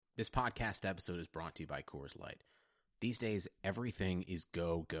This podcast episode is brought to you by Coors Light. These days, everything is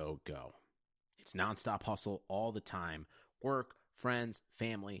go, go, go. It's nonstop hustle all the time. Work, friends,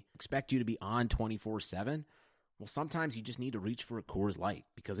 family expect you to be on 24/7. Well, sometimes you just need to reach for a Coors Light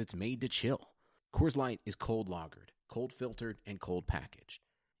because it's made to chill. Coors Light is cold lagered, cold filtered, and cold packaged.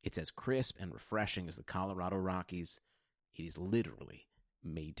 It's as crisp and refreshing as the Colorado Rockies. It is literally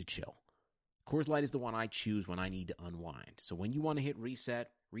made to chill. Coors Light is the one I choose when I need to unwind. So when you want to hit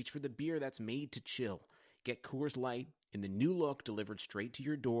reset, reach for the beer that's made to chill. Get Coors Light in the new look delivered straight to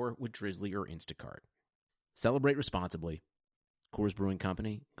your door with Drizzly or Instacart. Celebrate responsibly. Coors Brewing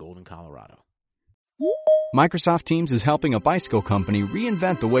Company, Golden, Colorado. Microsoft Teams is helping a bicycle company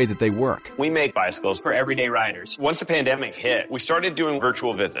reinvent the way that they work. We make bicycles for everyday riders. Once the pandemic hit, we started doing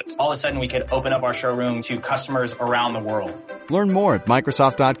virtual visits. All of a sudden, we could open up our showroom to customers around the world. Learn more at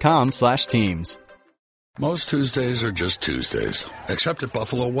Microsoft.com/Teams. Most Tuesdays are just Tuesdays, except at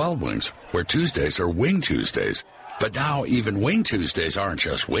Buffalo Wild Wings, where Tuesdays are Wing Tuesdays. But now even Wing Tuesdays aren't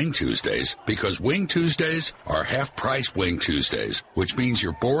just Wing Tuesdays, because Wing Tuesdays are half-price Wing Tuesdays, which means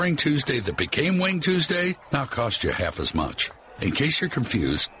your boring Tuesday that became Wing Tuesday now costs you half as much. In case you're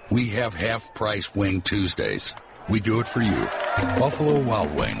confused, we have half-price Wing Tuesdays. We do it for you. Buffalo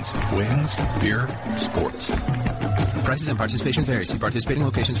Wild Wings. Wings, beer, sports. Prices and participation vary. See participating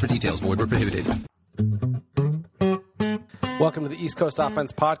locations for details. Void where prohibited. Welcome to the East Coast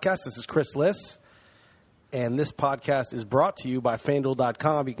Offense Podcast. This is Chris Liss, and this podcast is brought to you by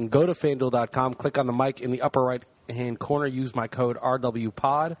FanDuel.com. You can go to FanDuel.com, click on the mic in the upper right-hand corner, use my code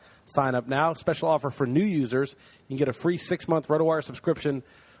RWPOD, sign up now. Special offer for new users. You can get a free 6-month RotoWire subscription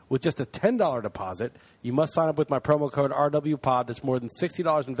with just a $10 deposit. You must sign up with my promo code RWPOD. That's more than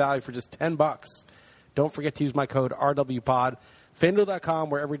 $60 in value for just $10. Don't forget to use my code RWPOD. FanDuel.com,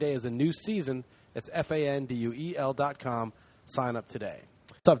 where every day is a new season. It's FanDuel.com. Sign up today.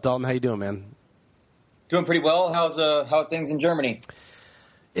 What's up, Dalton? How you doing, man? Doing pretty well. How are things in Germany?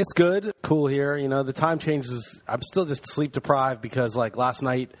 It's good. Cool here. You know, the time changes. I'm still just sleep deprived because, like, last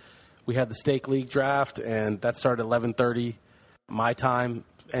night we had the Stake League draft, and that started at 11:30. My time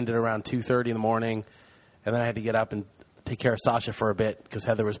ended around 2:30 in the morning, and then I had to get up and take care of Sasha for a bit because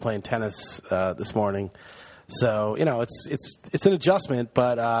Heather was playing tennis this morning. So, you know, it's an adjustment,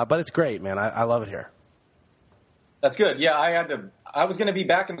 but it's great, man. I love it here. That's good. Yeah, I was going to be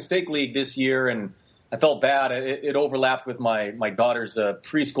back in the Stake League this year, and I felt bad. It overlapped with my daughter's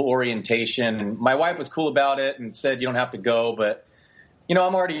preschool orientation, and my wife was cool about it and said you don't have to go. But, you know,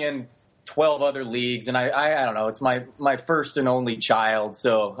 I'm already in 12 other leagues, and I don't know. It's my first and only child,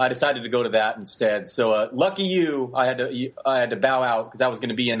 so I decided to go to that instead. So lucky you, I had to bow out because I was going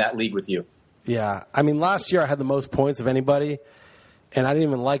to be in that league with you. Yeah. I mean, last year I had the most points of anybody, and I didn't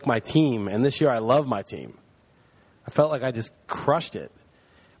even like my team. And this year I love my team. I felt like I just crushed it.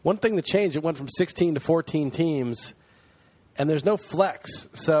 One thing that changed, it went from 16 to 14 teams, and there's no flex.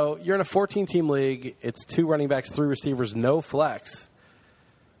 So you're in a 14-team league. It's 2 running backs, 3 receivers, no flex.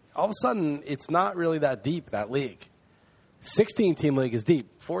 All of a sudden, it's not really that deep, that league. 16-team league is deep.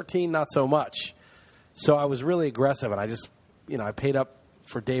 14, not so much. So I was really aggressive, and I just, you know, I paid up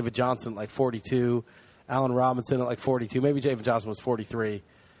for David Johnson at like 42, Allen Robinson at like 42. Maybe David Johnson was 43.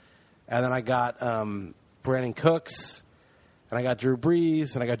 And then I got Brandon Cooks, and I got Drew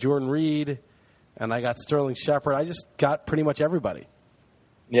Brees, and I got Jordan Reed, and I got Sterling Shepard. I just got pretty much everybody.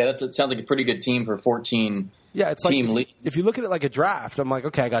 Yeah, it sounds like a pretty good team for 14. Yeah, it's team like league. If you look at it like a draft, I'm like,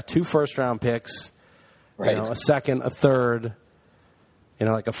 okay, I got 2 first-round picks, right. You know, a second, a third, you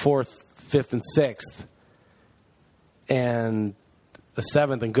know, like a 4th, 5th, and 6th, and a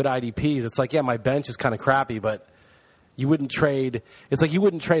 7th, and good IDPs. It's like, yeah, my bench is kind of crappy, but you wouldn't trade. It's like you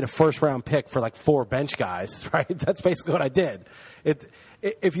wouldn't trade a first-round pick for like 4 bench guys, right? That's basically what I did.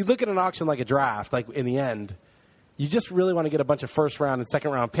 If you look at an auction like a draft, like in the end, you just really want to get a bunch of first-round and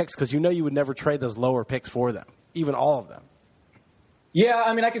second-round picks because you know you would never trade those lower picks for them, even all of them. Yeah,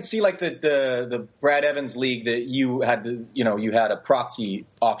 I mean, I could see like the Brad Evans league that you had you had a proxy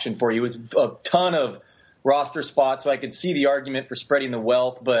auction for. You. It was a ton of roster spots, so I could see the argument for spreading the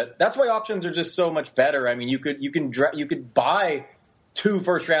wealth. But that's why auctions are just so much better. I mean, you could buy 2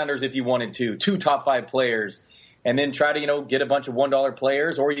 first rounders if you wanted to, 2 top 5 players, and then try to get a bunch of $1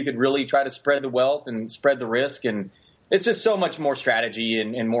 players, or you could really try to spread the wealth and spread the risk. And it's just so much more strategy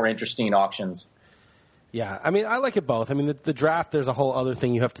and more interesting auctions. Yeah, I mean, I like it both. I mean, the draft, there's a whole other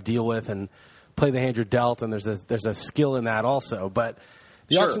thing you have to deal with and play the hand you're dealt, and there's a skill in that also. But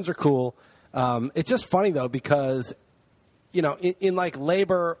the auctions are cool. It's just funny though because, in like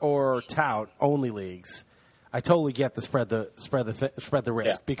labor or tout only leagues, I totally get the spread the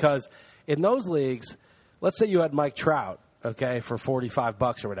risk because in those leagues, let's say you had Mike Trout okay, for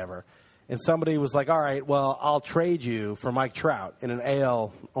 $45 or whatever, and somebody was like, all right, well, I'll trade you for Mike Trout in an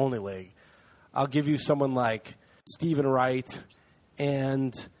AL only league. I'll give you someone like Stephen Wright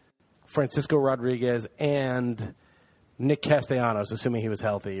and Francisco Rodriguez and Nick Castellanos, assuming he was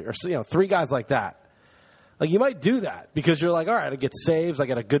healthy, or 3 guys like that. Like, you might do that because you're like, all right, I get saves, I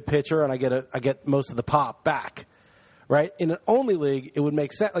get a good pitcher, and I get most of the pop back, right? In an only league, it would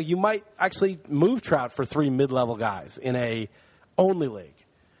make sense. Like, you might actually move Trout for 3 mid-level guys in a only league.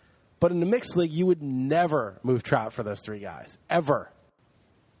 But in a mixed league, you would never move Trout for those 3 guys, ever.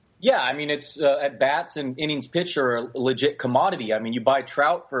 Yeah, I mean, it's at bats and innings pitched are a legit commodity. I mean, you buy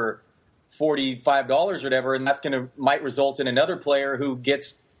Trout for $45 or whatever, and that's might result in another player who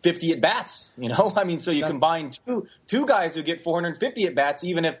gets 50 at bats. I mean, so you combine two guys who get 450 at bats,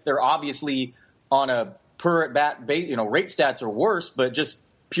 even if they're obviously on a per at bat base. Rate stats are worse, but just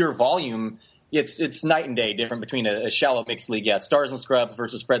pure volume, it's night and day different between a shallow mixed league. Yeah, stars and scrubs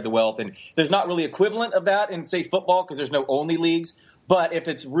versus spread the wealth, and there's not really equivalent of that in say football because there's no only leagues. But if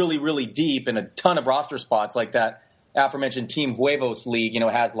it's really, really deep and a ton of roster spots like that aforementioned Team Huevos league,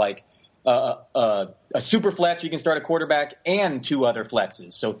 has like a super flex, you can start a quarterback and 2 other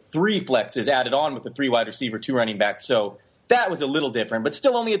flexes. So 3 flexes added on with a 3 wide receiver, 2 running backs. So that was a little different, but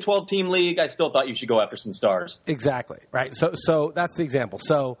still only a 12-team league. I still thought you should go after some stars. Exactly, right? So that's the example.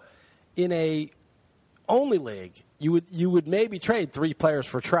 So in a only league, you would maybe trade 3 players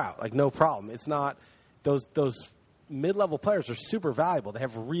for Trout, like no problem. It's not those mid-level players are super valuable. They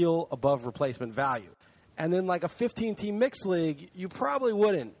have real above replacement value. And then like a 15-team mixed league, you probably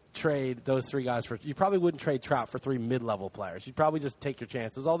wouldn't trade those 3 guys you probably wouldn't trade Trout for 3 mid-level players. You'd probably just take your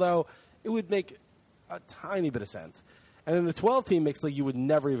chances, although it would make a tiny bit of sense. And in the 12-team mixed league, you would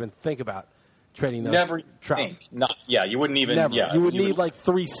never even think about trading those Trout. You wouldn't even. Never. Yeah, you would need like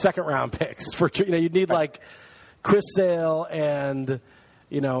 3 second-round picks for. You'd need like Chris Sale and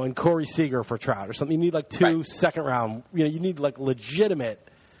Corey Seager for Trout or something. You need like 2 second-round. You need like legitimate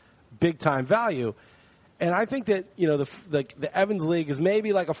big-time value. And I think that, the Evans League is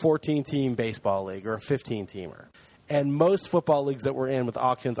maybe like a 14-team baseball league or a 15-teamer. And most football leagues that we're in with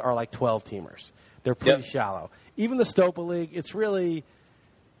auctions are like 12-teamers. They're pretty shallow. Even the Stopa League, it's really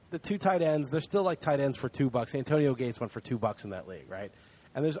the 2 tight ends. They're still like tight ends for $2. Antonio Gates went for $2 in that league, right?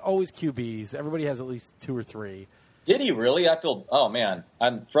 And there's always QBs. Everybody has at least 2 or 3. Did he really? I feel, oh man,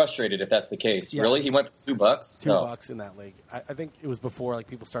 I'm frustrated if that's the case. Yeah, really? He went for $2? $2 in that league. I think it was before like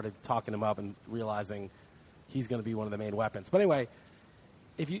people started talking him up and realizing he's going to be one of the main weapons. But anyway,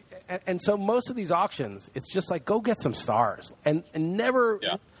 so most of these auctions, it's just like, go get some stars. And never,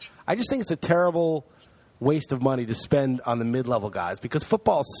 I just think it's a terrible waste of money to spend on the mid-level guys because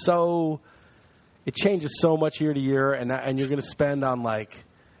football is it changes so much year to year, and you're going to spend on like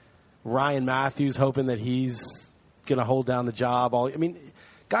Ryan Matthews hoping that he's going to hold down the job.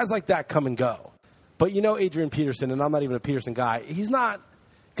 Guys like that come and go. But Adrian Peterson, and I'm not even a Peterson guy, he's not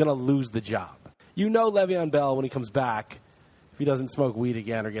going to lose the job. Le'Veon Bell, when he comes back, if he doesn't smoke weed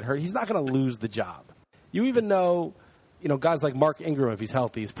again or get hurt, he's not going to lose the job. You even know, guys like Mark Ingram, if he's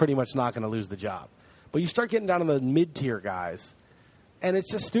healthy, is pretty much not going to lose the job. But you start getting down to the mid-tier guys, and it's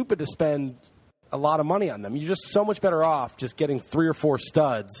just stupid to spend a lot of money on them. You're just so much better off just getting 3 or 4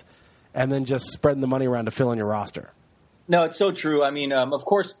 studs and then just spreading the money around to fill in your roster. No, it's so true. I mean, of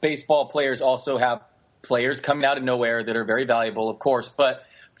course, baseball players also have players coming out of nowhere that are very valuable, of course. But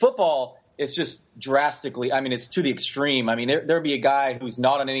football, it's just drastically, it's to the extreme. There'll be a guy who's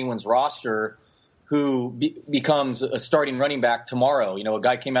not on anyone's roster who becomes a starting running back tomorrow. A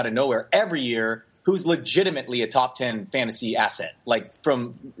guy came out of nowhere every year who's legitimately a top 10 fantasy asset. Like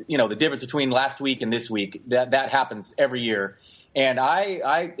from, the difference between last week and this week, that happens every year. And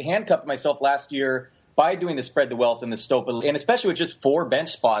I handcuffed myself last year by doing the spread the wealth and the Stopa, and especially with just 4 bench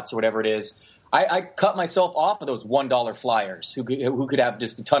spots or whatever it is. I cut myself off of those $1 flyers who could have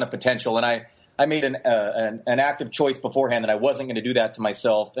just a ton of potential, and I made an active choice beforehand that I wasn't going to do that to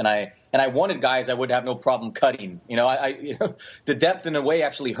myself, and I wanted guys I would have no problem cutting. The depth in a way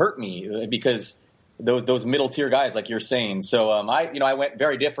actually hurt me because those middle tier guys, like you're saying. So I went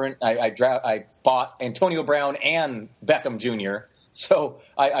very different. I bought Antonio Brown and Beckham Jr. So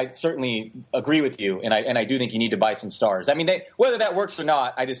I certainly agree with you, and I do think you need to buy some stars. Whether that works or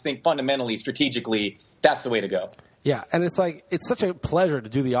not, I just think fundamentally, strategically, that's the way to go. Yeah, and it's such a pleasure to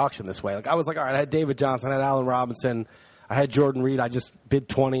do the auction this way. Like I was like, all right, I had David Johnson, I had Allen Robinson, I had Jordan Reed. I just bid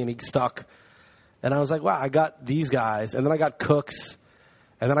 20 and he stuck, and I was like, wow, I got these guys, and then I got Cooks,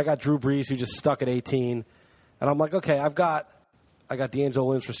 and then I got Drew Brees who just stuck at 18, and I'm like, okay, I got D'Angelo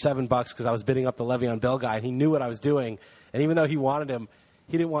Williams for $7 because I was bidding up the Le'Veon Bell guy, and he knew what I was doing. And even though he wanted him,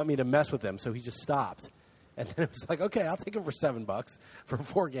 he didn't want me to mess with him, so he just stopped. And then it was like, okay, I'll take him for $7 for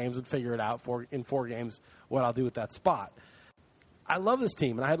 4 games and figure it out in 4 games what I'll do with that spot. I love this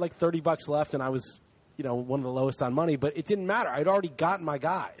team, and I had like $30 left, and I was, one of the lowest on money, but it didn't matter. I'd already gotten my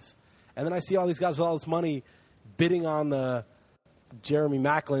guys. And then I see all these guys with all this money bidding on the Jeremy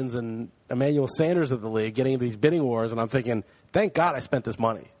Macklins and Emmanuel Sanders of the league, getting into these bidding wars, and I'm thinking, thank God I spent this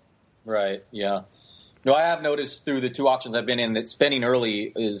money. Right, yeah. No, I have noticed through the 2 auctions I've been in that spending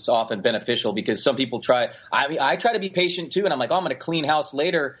early is often beneficial because some people try. I try to be patient too, and I'm like, I'm going to clean house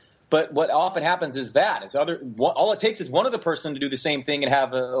later. But what often happens is all it takes is one other person to do the same thing and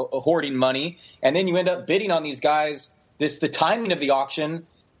have a hoarding money, and then you end up bidding on these guys. The timing of the auction.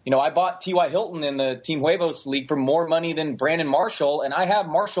 I bought T.Y. Hilton in the Team Huevos League for more money than Brandon Marshall, and I have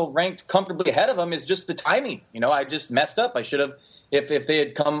Marshall ranked comfortably ahead of him. It's just the timing. I just messed up. I should have. If they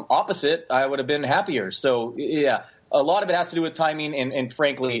had come opposite, I would have been happier. So, yeah, a lot of it has to do with timing and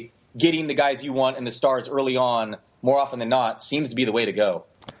frankly, getting the guys you want and the stars early on, more often than not, seems to be the way to go.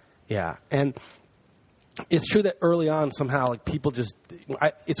 Yeah, and it's true that early on somehow, like people just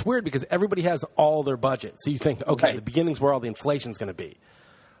it's weird because everybody has all their budget. So you think, okay, right. The beginning's where all the inflation's going to be.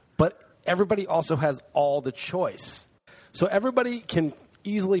 But everybody also has all the choice. So everybody can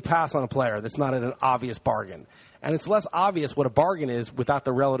easily pass on a player that's not at an obvious bargain. And it's less obvious what a bargain is without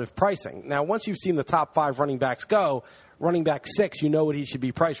the relative pricing. Now, once you've seen the top 5 running backs go, running back 6, you know what he should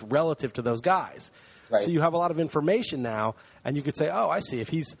be priced relative to those guys. Right. So you have a lot of information now, and you could say, oh, I see. If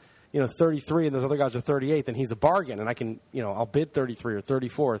he's 33 and those other guys are 38, then he's a bargain, and I can, I'll bid 33 or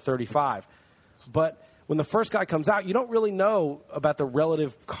 34 or 35. But when the first guy comes out, you don't really know about the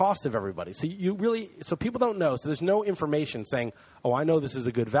relative cost of everybody. So people don't know. So there's no information saying, oh, I know this is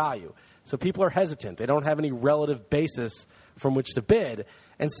a good value. So people are hesitant. They don't have any relative basis from which to bid.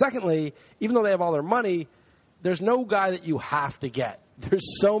 And secondly, even though they have all their money, there's no guy that you have to get.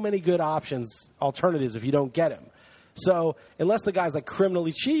 There's so many good alternatives if you don't get him. So unless the guy's like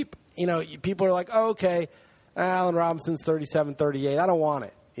criminally cheap, people are like, oh, okay, Allen Robinson's 37, 38. I don't want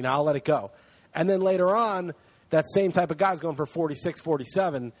it. I'll let it go. And then later on, that same type of guy's going for 46,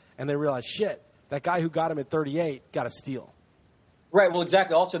 47, and they realize, shit, that guy who got him at 38 got a steal. Right. Well,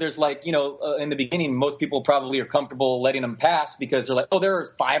 exactly. Also, there's in the beginning, most people probably are comfortable letting them pass because they're like, oh, there are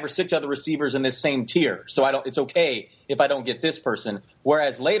 5 or 6 other receivers in this same tier. So it's okay if I don't get this person.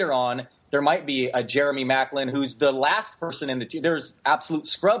 Whereas later on, there might be a Jeremy Macklin who's the last person in the tier. There's absolute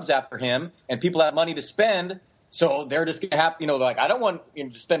scrubs after him and people have money to spend. So they're just going to have, they're like, I don't want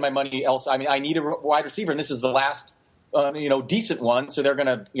to spend my money else. I mean, I need a wide receiver and this is the last decent one, so they're going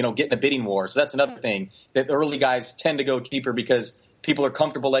to, get in a bidding war. So that's another thing that the early guys tend to go cheaper because people are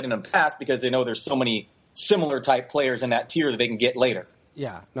comfortable letting them pass because they know there's so many similar type players in that tier that they can get later.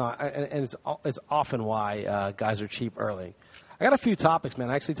 Yeah, no, and it's often why guys are cheap early. I got a few topics, man.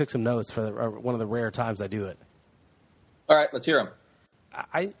 I actually took some notes for one of the rare times I do it. All right, let's hear them.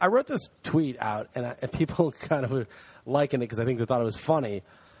 I wrote this tweet out, and people kind of were liking it because I think they thought it was funny.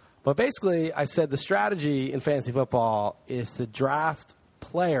 But basically, I said the strategy in fantasy football is to draft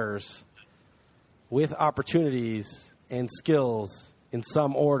players with opportunities and skills in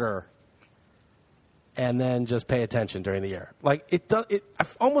some order, and then just pay attention during the year. Like I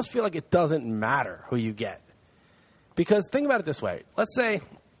almost feel like it doesn't matter who you get, because think about it this way: let's say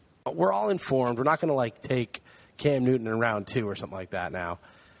we're all informed. We're not going to take Cam Newton in round 2 or something like that now.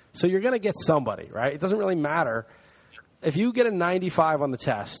 So you're going to get somebody, right? It doesn't really matter. If you get a 95 on the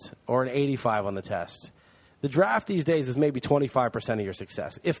test or an 85 on the test, the draft these days is maybe 25% of your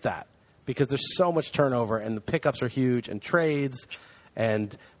success, if that, because there's so much turnover and the pickups are huge and trades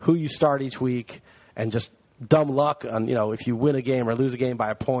and who you start each week and just dumb luck on, if you win a game or lose a game by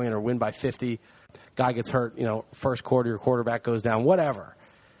a point or win by 50, guy gets hurt, first quarter, your quarterback goes down, whatever.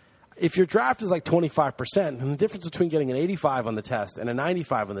 If your draft is like 25%, and the difference between getting an 85 on the test and a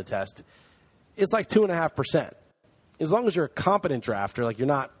 95 on the test is like 2.5%. As long as you're a competent drafter, like you're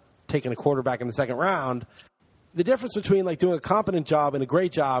not taking a quarterback in the second round, the difference between doing a competent job and a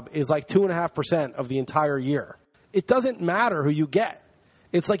great job is like 2.5% of the entire year. It doesn't matter who you get.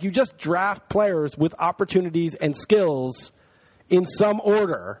 It's like you just draft players with opportunities and skills in some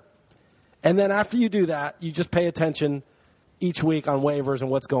order, and then after you do that, you just pay attention each week on waivers and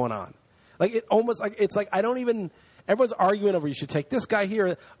what's going on. Everyone's arguing over you should take this guy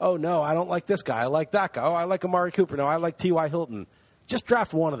here. Oh, no, I don't like this guy. I like that guy. Oh, I like Amari Cooper. No, I like T.Y. Hilton. Just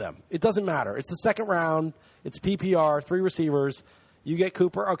draft one of them. It doesn't matter. It's the second round. It's PPR, 3 receivers. You get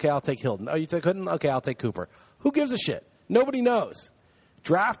Cooper. Okay, I'll take Hilton. Oh, you take Hilton? Okay, I'll take Cooper. Who gives a shit? Nobody knows.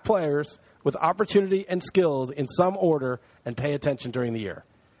 Draft players with opportunity and skills in some order and pay attention during the year.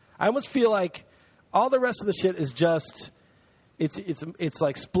 I almost feel like all the rest of the shit is just it's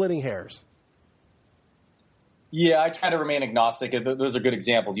like splitting hairs. Yeah, I try to remain agnostic. Those are good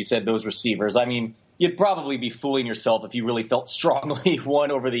examples. You said those receivers. I mean, you'd probably be fooling yourself if you really felt strongly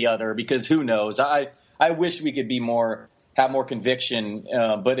one over the other, because who knows? I wish we could have more conviction,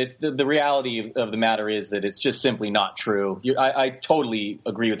 but the reality of the matter is that it's just simply not true. I totally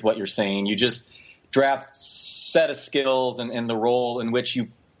agree with what you're saying. You just draft set of skills and the role in which you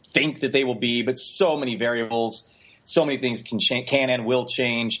think that they will be, but so many variables, so many things can and will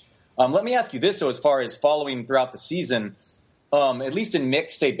change. Let me ask you this, though, as far as following throughout the season, at least in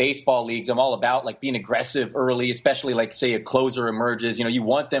mixed, say, baseball leagues, I'm all about like being aggressive early, especially like, say, a closer emerges. You know, you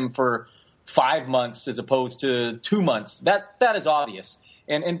want them for 5 months as opposed to 2 months. That is obvious.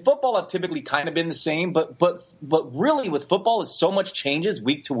 And football have typically kind of been the same, but really with football is so much changes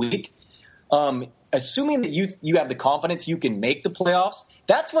week to week. Assuming that you have the confidence you can make the playoffs,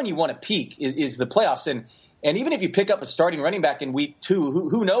 that's when you want to peak is the playoffs. And even if you pick up a starting running back in week 2,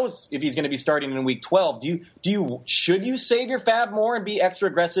 who knows if he's going to be starting in week 12? Should you save your fab more and be extra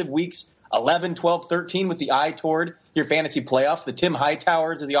aggressive weeks 11, 12, 13 with the eye toward your fantasy playoffs? The Tim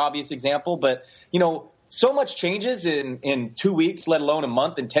Hightowers is the obvious example, but so much changes in 2 weeks, let alone a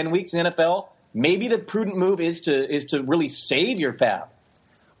month and 10 weeks in the NFL. Maybe the prudent move is to really save your fab.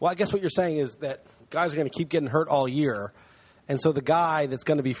 Well, I guess what you're saying is that guys are going to keep getting hurt all year. And so the guy that's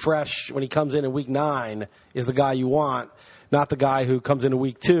going to be fresh when he comes in week 9 is the guy you want, not the guy who comes in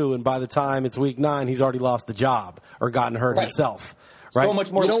week 2 and by the time it's week 9 he's already lost the job or gotten hurt himself. Right? So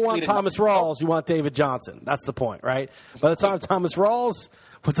much more. You don't want Thomas Rawls, you want David Johnson. That's the point, right? By the time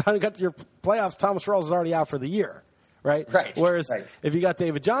by the time you got to your playoffs, Thomas Rawls is already out for the year. Right? Whereas if you got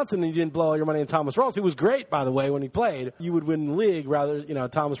David Johnson and you didn't blow all your money on Thomas Rawls, who was great, by the way, when he played, you would win the league rather,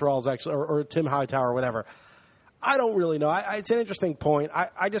 Thomas Rawls actually, or Tim Hightower or whatever. I don't really know. It's an interesting point.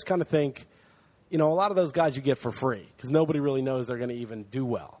 I just kind of think, a lot of those guys you get for free because nobody really knows they're going to even do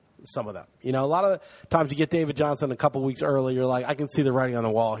well, some of them. A lot of the times you get David Johnson a couple weeks early, you're like, I can see the writing on the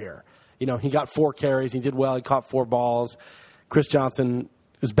wall here. He got 4 carries. He did well. He caught 4 balls. Chris Johnson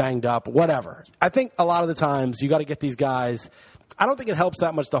is banged up, whatever. I think a lot of the times you got to get these guys. I don't think it helps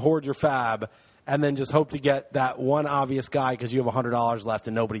that much to hoard your fab and then just hope to get that one obvious guy because you have $100 left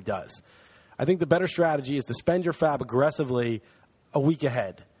and nobody does. I think the better strategy is to spend your fab aggressively a week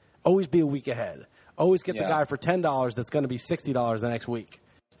ahead. Always be a week ahead. Always get the guy for $10 that's going to be $60 the next week.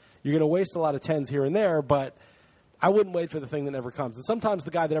 You're going to waste a lot of 10s here and there, but I wouldn't wait for the thing that never comes. And sometimes the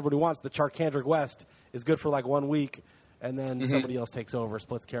guy that everybody wants, the Charkandrick West, is good for like 1 week, and then somebody else takes over,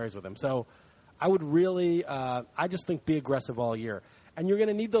 splits carries with him. So I would really, I just think be aggressive all year. And you're going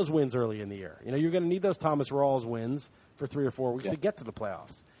to need those wins early in the year. You're going to need those Thomas Rawls wins for 3 or 4 weeks to get to the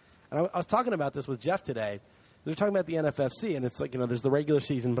playoffs. And I was talking about this with Jeff today. They're talking about the NFFC, and it's like, there's the regular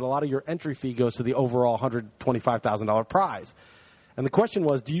season, but a lot of your entry fee goes to the overall $125,000 prize. And the question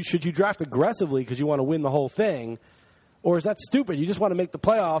was, should you draft aggressively because you want to win the whole thing, or is that stupid? You just want to make the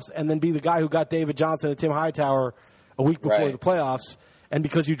playoffs and then be the guy who got David Johnson and Tim Hightower a week before the playoffs, and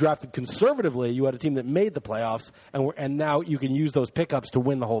because you drafted conservatively, you had a team that made the playoffs, and now you can use those pickups to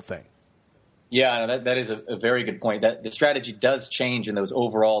win the whole thing. Yeah, that is a very good point. That the strategy does change in those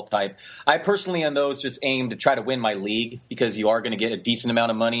overall type. I personally on those just aim to try to win my league because you are going to get a decent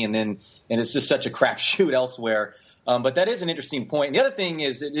amount of money, and it's just such a crapshoot elsewhere. But that is an interesting point. And the other thing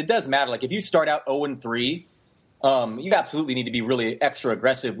is it does matter. Like if you start out 0-3, you absolutely need to be really extra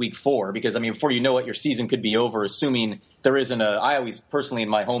aggressive week 4 because, before you know it, your season could be over, assuming there isn't I always, personally in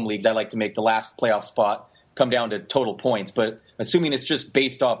my home leagues, I like to make the last playoff spot come down to total points. But assuming it's just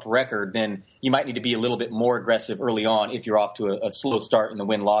based off record, then you might need to be a little bit more aggressive early on if you're off to a slow start in the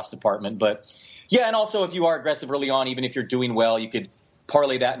win-loss department. But, yeah, and also if you are aggressive early on, even if you're doing well, you could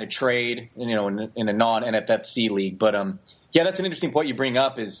parlay that in a trade, in a non-NFFC league. But, yeah, that's an interesting point you bring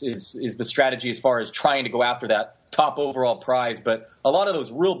up is the strategy as far as trying to go after that top overall prize. But a lot of those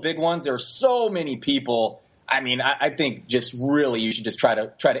real big ones, there are so many people. I think just really you should just try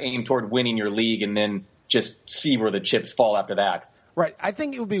to aim toward winning your league and then just see where the chips fall after that. Right. I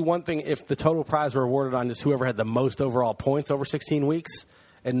think it would be one thing if the total prize were awarded on just whoever had the most overall points over 16 weeks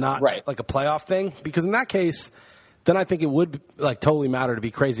and not like a playoff thing. Because in that case, then I think it would totally matter to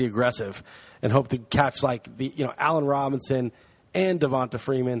be crazy aggressive and hope to catch Allen Robinson and Devonta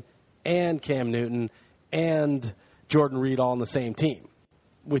Freeman and Cam Newton and Jordan Reed all on the same team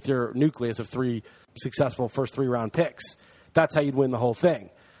with your nucleus of 3 successful first 3-round picks. That's how you'd win the whole thing.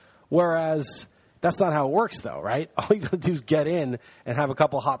 Whereas that's not how it works, though, right? All you got to do is get in and have a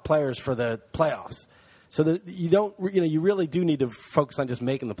couple hot players for the playoffs. So that you really do need to focus on just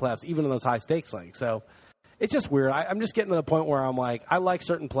making the playoffs, even in those high stakes leagues. So it's just weird. I'm just getting to the point where I'm like, I like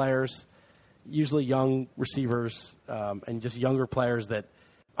certain players, usually young receivers, and just younger players that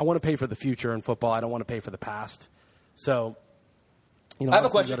I want to pay for the future in football. I don't want to pay for the past. So, I have a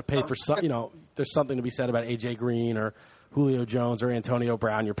question. You got to pay for some. There's something to be said about AJ Green or Julio Jones or Antonio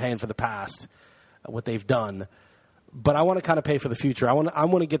Brown. You're paying for the past, what they've done. But I want to kind of pay for the future. I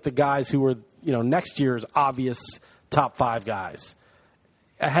want to get the guys who are next year's obvious top 5 guys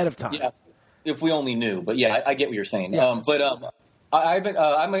ahead of time. Yeah, if we only knew. But yeah, I get what you're saying. Yeah, I'm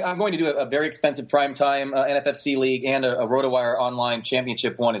going to do a very expensive primetime NFFC league and a RotoWire online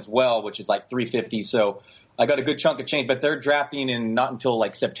championship one as well, which is like $350. So I got a good chunk of change. But they're drafting in not until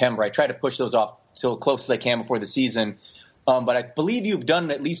like September. I try to push those off till close as I can before the season. But I believe you've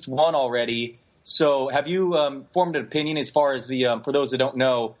done at least one already. So have you formed an opinion as far as the for those that don't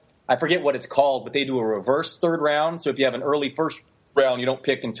know, I forget what it's called, but they do a reverse third round. So if you have an early first round, you don't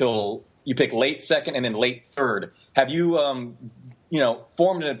pick until you pick late second and then late third. Have you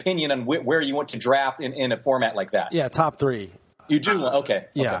formed an opinion on where you want to draft in a format like that? Yeah, top 3. You do? Okay.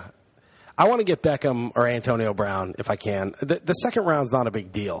 Yeah. Okay. I want to get Beckham or Antonio Brown if I can. The second round's not a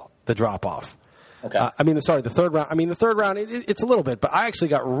big deal, the drop-off. Okay. The third round. The third round, it's a little bit, but I actually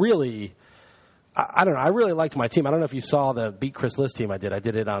got really – I don't know. I really liked my team. I don't know if you saw the Beat Chris Liss team I did. I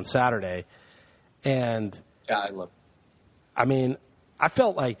did it on Saturday. And yeah, I love it. I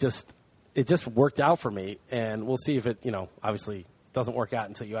felt like it just worked out for me. And we'll see if it, obviously doesn't work out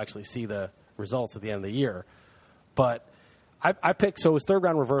until you actually see the results at the end of the year. But I picked, so it was third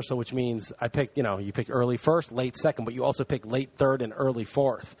round reversal, which means I picked, you pick early first, late second, but you also pick late third and early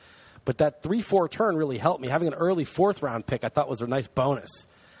fourth. But that 3-4 turn really helped me. Having an early fourth round pick I thought was a nice bonus.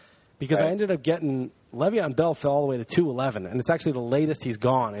 Because I ended up getting Le'Veon Bell fell all the way to 211, and it's actually the latest he's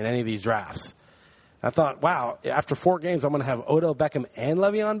gone in any of these drafts. I thought, wow, after 4 games, I'm going to have Odell Beckham and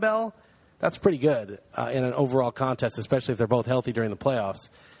Le'Veon Bell. That's pretty good in an overall contest, especially if they're both healthy during the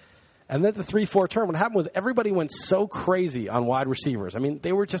playoffs. And then the 3-4 turn, what happened was everybody went so crazy on wide receivers.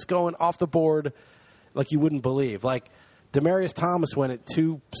 They were just going off the board like you wouldn't believe. Like Demaryius Thomas went at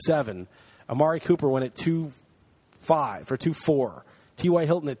 2.7. Amari Cooper went at 2.5 or 2.4. T.Y.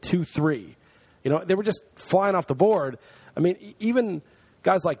 Hilton at 2.3. They were just flying off the board. Even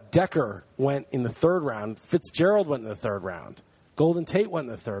guys like Decker went in the third round. Fitzgerald went in the third round. Golden Tate went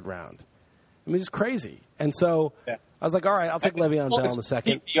in the third round. It's crazy. And so I was like, all right, I'll take Le'Veon Bell in the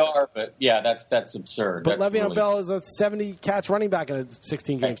second. PPR, but yeah, that's absurd. But Le'Veon Bell is a 70-catch running back in a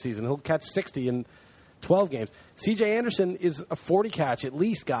 16-game season. He'll catch 60 in 12 games. C.J. Anderson is a 40-catch at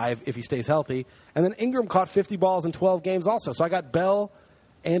least guy if he stays healthy. And then Ingram caught 50 balls in 12 games also. So I got Bell,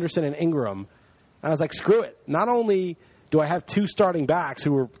 Anderson, and Ingram. And I was like, screw it. Not only do I have 2 starting backs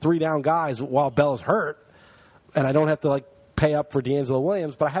who are 3-down guys while Bell's hurt, and I don't have to pay up for D'Angelo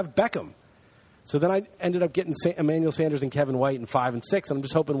Williams, but I have Beckham. So then I ended up getting Emmanuel Sanders and Kevin White in 5 and 6, and I'm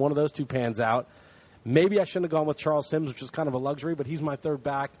just hoping one of those 2 pans out. Maybe I shouldn't have gone with Charles Sims, which is kind of a luxury, but he's my third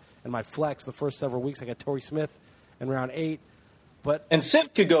back. And my flex the first several weeks, I got Torrey Smith in round 8. And Sim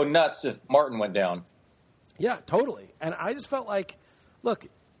could go nuts if Martin went down. Yeah, totally. And I just felt like, look,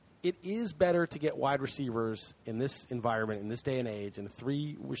 it is better to get wide receivers in this environment, in this day and age, in a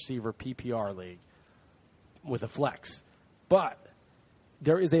 3-receiver PPR league with a flex. But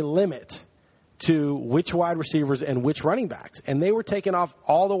there is a limit to which wide receivers and which running backs. And they were taking off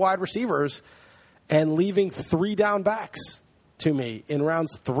all the wide receivers and leaving 3 down backs to me in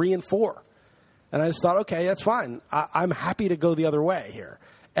rounds 3 and 4. And I just thought, okay, that's fine. I'm happy to go the other way here.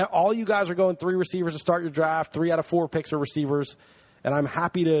 And all you guys are going 3 receivers to start your draft. 3 out of 4 picks are receivers. And I'm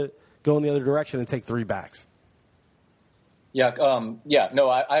happy to go in the other direction and take 3 backs. Yeah,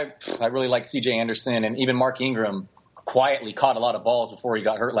 I really like C.J. Anderson, and even Mark Ingram quietly caught a lot of balls before he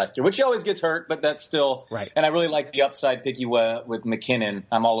got hurt last year, which he always gets hurt, but that's still right. And I really like the upside pick with McKinnon.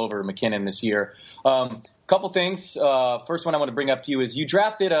 I'm all over McKinnon this year. Couple things. First one I want to bring up to you is you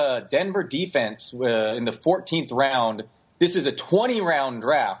drafted a Denver defense in the 14th round. This is a 20-round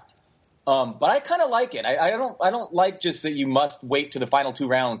draft, but I kind of like it. I don't like just that you must wait to the final 2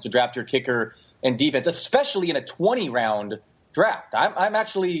 rounds to draft your kicker and defense, especially in a 20-round draft. I'm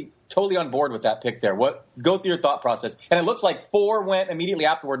actually totally on board with that pick there. Go through your thought process. And it looks like 4 went immediately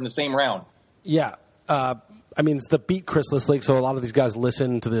afterward in the same round. Yeah. It's the Beat Chris Liss League, so a lot of these guys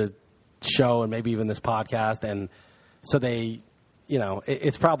listen to the show and maybe even this podcast, and so they,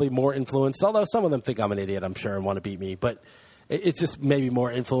 it's probably more influenced, although some of them think I'm an idiot, I'm sure, and want to beat me, but it's just maybe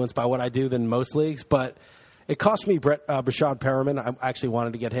more influenced by what I do than most leagues. But it cost me Brashad Perriman. I actually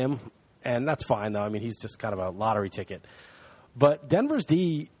wanted to get him, and that's fine, though. He's just kind of a lottery ticket. But Denver's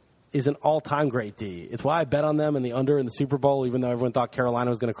D is an all-time great D. It's why I bet on them in the under in the Super Bowl, even though everyone thought Carolina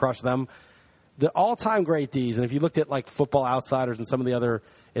was going to crush them. The all-time great Ds, and if you looked at Football Outsiders and some of the other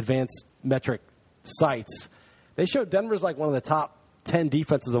advanced metric sites, they showed Denver's one of the top 10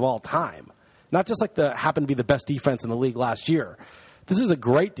 defenses of all time. Not just like happened to be the best defense in the league last year. This is a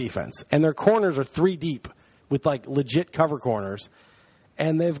great defense, and their corners are 3 deep with like legit cover corners,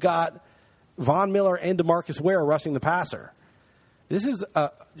 and they've got Von Miller and DeMarcus Ware rushing the passer. This is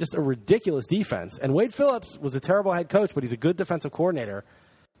just a ridiculous defense, and Wade Phillips was a terrible head coach, but he's a good defensive coordinator.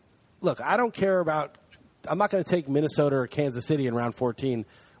 Look, I don't care about – I'm not going to take Minnesota or Kansas City in round 14,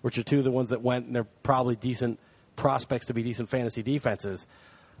 which are 2 of the ones that went, and they're probably decent prospects to be decent fantasy defenses.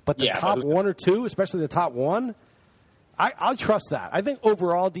 But the top 1 or 2, especially the top 1, I'll trust that. I think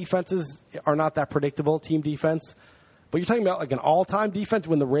overall defenses are not that predictable, team defense. But you're talking about like an all-time defense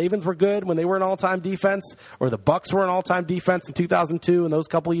when the Ravens were good, when they were an all-time defense, or the Bucs were an all-time defense in 2002 and those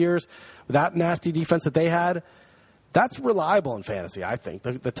couple of years, that nasty defense that they had. That's reliable in fantasy, I think.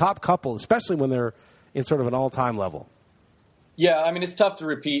 The top couple, especially when they're in sort of an all-time level. Yeah, I mean, it's tough to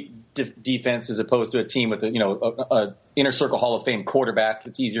repeat defense as opposed to a team with a inner circle Hall of Fame quarterback.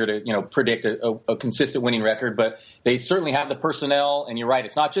 It's easier to predict a consistent winning record, but they certainly have the personnel. And you're right,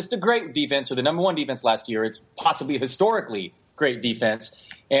 it's not just a great defense or the number 1 defense last year. It's possibly a historically great defense.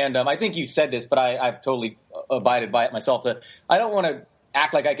 And I think you said this, but I've totally abided by it myself. That I don't want to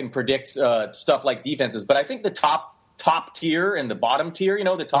act like I can predict stuff like defenses, but I think the top tier and the bottom tier,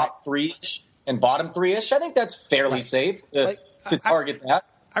 the top 3-ish and bottom 3-ish, I think that's fairly safe to target that.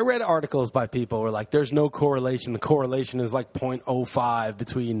 I read articles by people where like there's no correlation. The correlation is like 0.05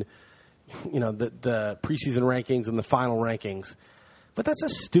 between the preseason rankings and the final rankings. But that's a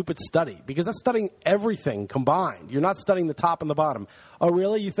stupid study because that's studying everything combined. You're not studying the top and the bottom. Oh,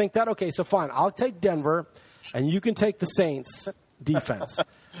 really? You think that? Okay, so fine. I'll take Denver, and you can take the Saints defense.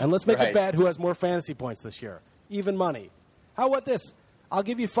 And let's make a bet who has more fantasy points this year. Even money. How about this? I'll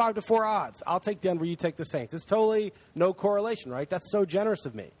give you 5-4 odds. I'll take Denver, you take the Saints. It's totally no correlation, right? That's so generous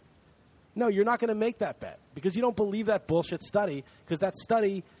of me. No, you're not going to make that bet because you don't believe that bullshit study because that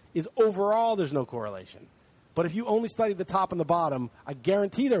study is overall there's no correlation. But if you only studied the top and the bottom, I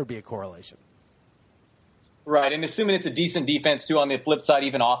guarantee there would be a correlation. Right, and assuming it's a decent defense, too, on the flip side,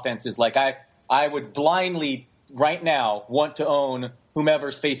 even offenses. Like I would blindly, right now, want to own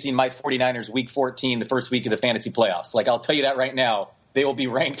whomever's facing my 49ers week 14, the first week of the fantasy playoffs. Like, I'll tell you that right now. They will be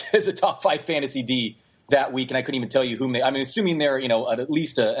ranked as a top 5 fantasy D that week, and I couldn't even tell you whom they – I mean, assuming they're, at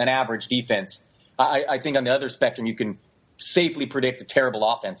least an average defense, I think on the other spectrum you can safely predict a terrible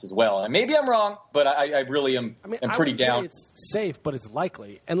offense as well. And maybe I'm wrong, but I really am pretty down. Say it's safe, but it's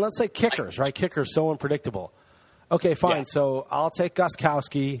likely. And let's say kickers, right? Kickers so unpredictable. Okay, fine. Yeah. So I'll take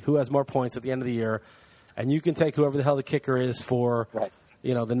Gostkowski, who has more points at the end of the year, and you can take whoever the hell the kicker is for,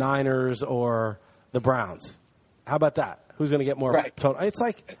 the Niners or the Browns. How about that? Who's going to get more total? It's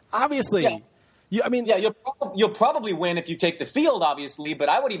like, obviously, you'll probably win if you take the field, obviously, but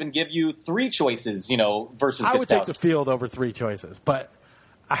I would even give you 3 choices, versus I would take the field over 3 choices, but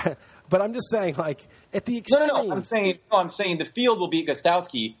I'm just saying, like, at the extremes. No, I'm saying the field will beat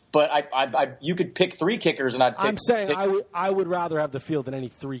Gostkowski, but you could pick 3 kickers, and I'm saying I would rather have the field than any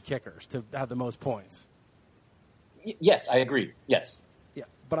 3 kickers to have the most points. Yes, I agree. Yes. Yeah,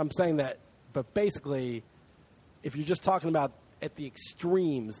 but I'm saying that, but basically, if you're just talking about at the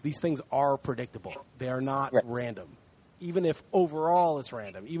extremes, these things are predictable. They are not random. Even if overall it's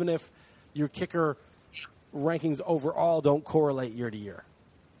random. Even if your kicker rankings overall don't correlate year to year.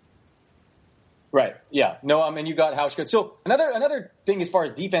 Right. Yeah. No, I mean, you got Hauschka. So another thing as far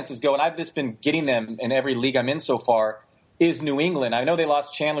as defenses go, and I've just been getting them in every league I'm in so far, is New England. I know they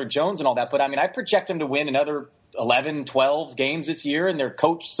lost Chandler Jones and all that, but I mean, I project them to win another 11, 12 games this year, and they're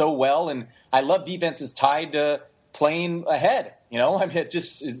coached so well. And I love defenses tied to playing ahead. I mean, it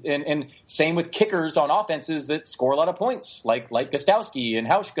just is, and same with kickers on offenses that score a lot of points, like Gostkowski and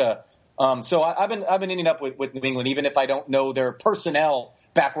Hauschka. So I've been ending up with New England, even if I don't know their personnel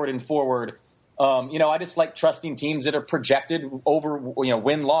backward and forward. I just like trusting teams that are projected over,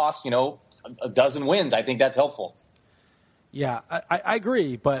 win-loss, a dozen wins. I think that's helpful. Yeah, I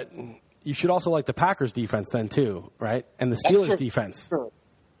agree, but you should also like the Packers defense then too, right? And the Steelers defense.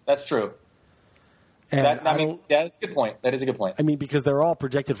 That's true. And that's a good point. That is a good point. I mean, because they're all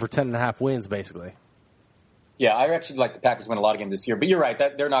projected for 10.5 wins, basically. Yeah, I actually like the Packers win a lot of games this year, but you're right.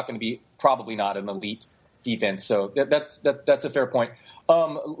 That they're not going to be probably not an elite defense. So that's a fair point.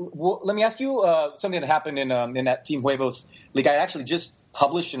 Let me ask you something that happened in that Team Huevos league. I actually just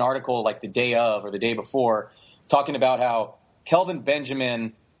published an article like the day of or the day before talking about how Kelvin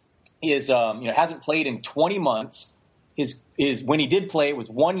Benjamin is hasn't played in 20 months. His when he did play, it was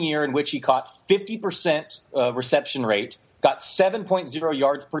 1 year in which he caught 50% reception rate, got 7.0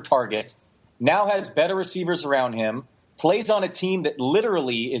 yards per target, now has better receivers around him, plays on a team that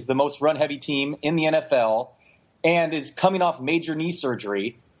literally is the most run-heavy team in the NFL, and is coming off major knee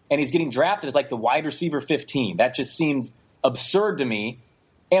surgery, and he's getting drafted as like the wide receiver 15. That just seems absurd to me.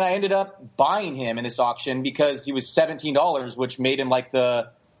 And I ended up buying him in this auction because he was $17, which made him like the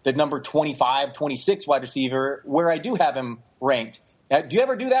number 25, 26 wide receiver, where I do have him ranked. Do you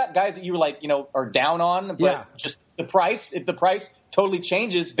ever do that? Guys that you were like, are down on, but just the price, if the price totally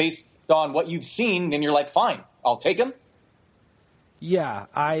changes based on what you've seen, then you're like, fine, I'll take him. Yeah,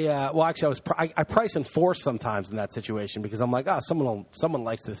 I price and force sometimes in that situation because I'm like, someone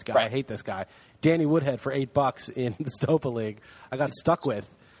likes this guy. Right. I hate this guy. Danny Woodhead for $8 in the Stopa League. I got stuck with.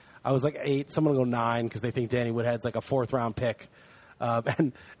 I was like 8. Someone will go 9 because they think Danny Woodhead's like a 4th round pick,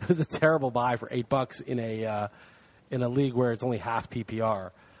 and it was a terrible buy for $8 in a league where it's only half PPR.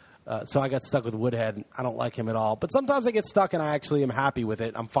 So I got stuck with Woodhead. I don't like him at all. But sometimes I get stuck and I actually am happy with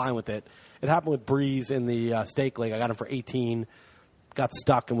it. I'm fine with it. It happened with Breeze in the Stake League. I got him for 18. Got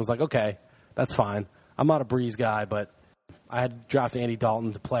stuck and was like, okay, that's fine. I'm not a Breeze guy, but I had to draft Andy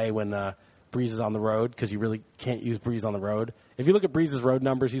Dalton to play when Breeze is on the road because you really can't use Breeze on the road. If you look at Breeze's road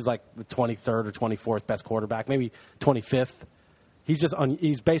numbers, he's like the 23rd or 24th best quarterback, maybe 25th.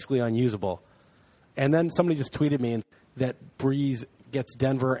 He's basically unusable. And then somebody just tweeted me that Breeze gets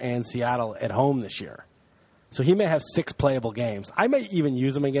Denver and Seattle at home this year. So he may have 6 playable games. I may even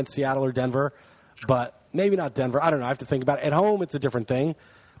use him against Seattle or Denver, but maybe not Denver. I don't know. I have to think about it. At home, it's a different thing.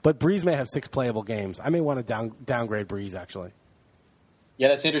 But Breeze may have 6 playable games. I may want to downgrade Breeze, actually. Yeah,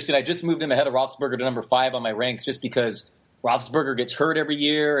 that's interesting. I just moved him ahead of Roethlisberger to number 5 on my ranks just because Roethlisberger gets hurt every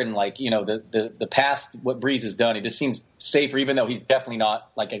year. And, the past, what Breeze has done, it just seems safer, even though he's definitely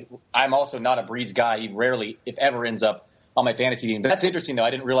not I'm also not a Breeze guy. He rarely, if ever, ends up on my fantasy team. But that's interesting, though.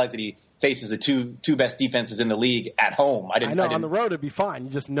 I didn't realize that he faces the two best defenses in the league at home. I know on the road it'd be fine. You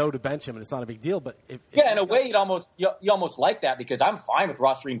just know to bench him, and it's not a big deal. But if in a way, you almost like that because I'm fine with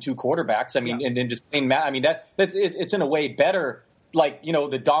rostering 2 quarterbacks. I mean, and then just playing. I mean, it's in a way better.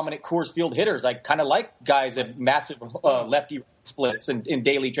 The dominant Coors Field hitters. I kind of like guys at massive lefty splits in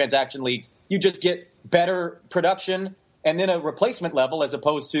daily transaction leagues. You just get better production and then a replacement level as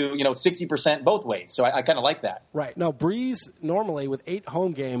opposed to 60% both ways. So I kind of like that. Right. No, Breeze normally with 8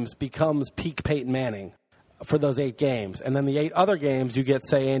 home games becomes peak Peyton Manning for those 8 games. And then the 8 other games you get,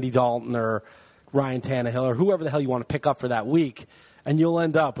 say, Andy Dalton or Ryan Tannehill or whoever the hell you want to pick up for that week. And you'll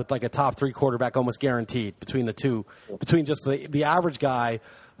end up with like a top 3 quarterback almost guaranteed between the two, between just the average guy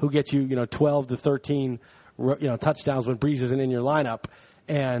who gets you 12 to 13 touchdowns when Breeze isn't in your lineup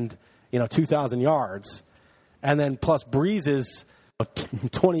and 2,000 yards. And then plus Breeze's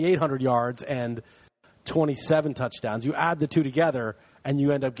 2,800 yards and 27 touchdowns. You add the 2 together, and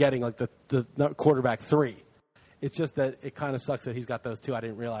you end up getting like the quarterback 3. It's just that it kind of sucks that he's got those 2. I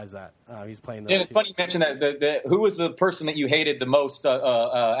didn't realize that he's playing those. And it's 2. funny you mentioned that. Who was the person that you hated the most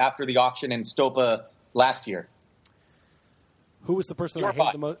after the auction in Stopa last year? Who was the person I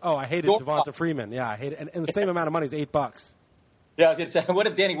hated the most? Oh, I hated Devonta Freeman. Yeah, I hated, and the same amount of money is $8. Yeah, I was gonna say, what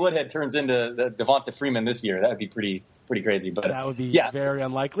if Danny Woodhead turns into the Devonta Freeman this year? That would be pretty crazy. But that would be very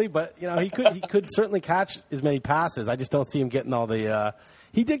unlikely. But he could certainly catch as many passes. I just don't see him getting all the.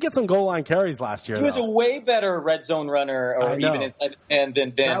 He did get some goal line carries last year. He was a way better red zone runner, or even inside and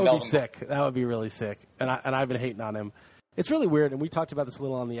than that would Melvin. Be sick. That would be really sick. And I've been hating on him. It's really weird, and we talked about this a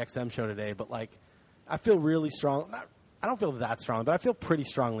little on the XM show today. But I feel really strong. I don't feel that strong, but I feel pretty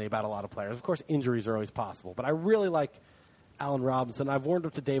strongly about a lot of players. Of course, injuries are always possible, but I really like Allen Robinson. I've warmed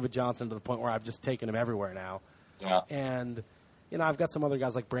up to David Johnson to the point where I've just taken him everywhere now. Yeah. And I've got some other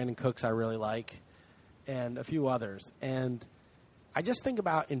guys like Brandon Cooks I really like, and a few others. And I just think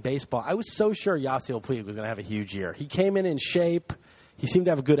about in baseball, I was so sure Yasiel Puig was going to have a huge year. He came in shape. He seemed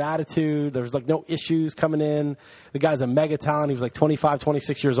to have a good attitude. There was no issues coming in. The guy's a mega talent. He was 25,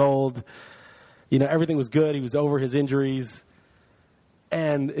 26 years old. Everything was good. He was over his injuries.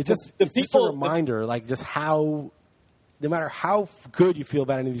 And it's just a reminder, just how, no matter how good you feel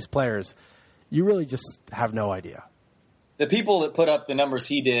about any of these players, you really just have no idea. The people that put up the numbers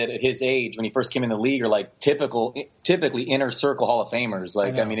he did at his age when he first came in the league are typically inner circle Hall of Famers.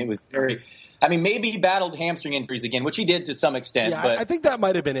 It was very. Maybe he battled hamstring injuries again, which he did to some extent. Yeah, but I think that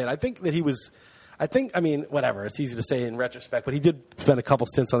might have been it. I think that he was. Whatever. It's easy to say in retrospect, but he did spend a couple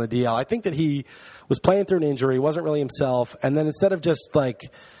stints on the DL. I think that he was playing through an injury, wasn't really himself, and then instead of just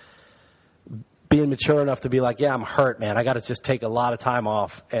being mature enough to be yeah, I'm hurt, man. I got to just take a lot of time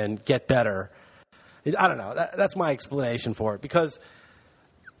off and get better. I don't know. That's my explanation for it because,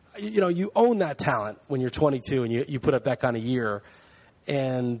 you own that talent when you're 22 and you put up that kind of year.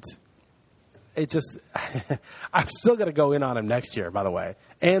 And it just – I'm still going to go in on him next year, by the way.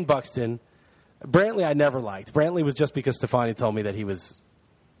 And Buxton. Brantley I never liked. Brantley was just because Stefani told me that he was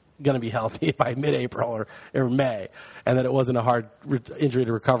going to be healthy by mid-April or May, and that it wasn't a hard injury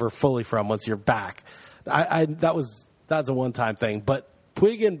to recover fully from once you're back. That's a one-time thing. But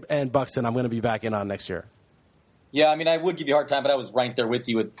Puig and Buxton, I'm going to be back in on next year. Yeah, I mean, I would give you a hard time, but I was right there with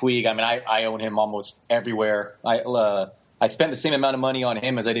you with Puig. I mean, I own him almost everywhere. I spent the same amount of money on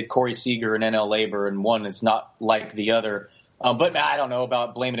him as I did Corey Seager and NL Labor, and one is not like the other. But I don't know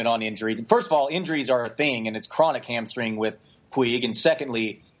about blaming it on injuries. First of all, injuries are a thing, and it's chronic hamstring with Puig. And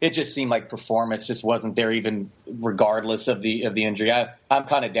secondly, it just seemed like performance just wasn't there even regardless of the injury. I'm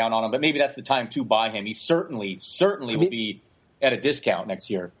kind of down on him, but maybe that's the time to buy him. He certainly will be at a discount next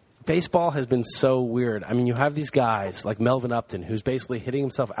year. Baseball has been so weird. I mean, you have these guys like Melvin Upton, who's basically hitting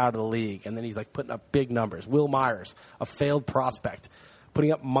himself out of the league, and then he's like putting up big numbers. Will Myers, a failed prospect,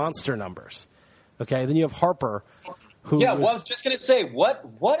 putting up monster numbers. Okay, then you have Harper, who I was just going to say, what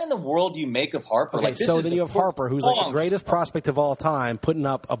in the world do you make of Harper? Okay, so then you have Harper, who's like the greatest prospect of all time, putting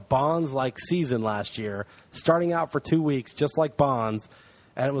up a Bonds-like season last year, starting out for 2 weeks, just like Bonds,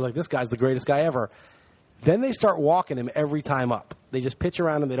 and it was like, this guy's the greatest guy ever. Then they start walking him every time up. They just pitch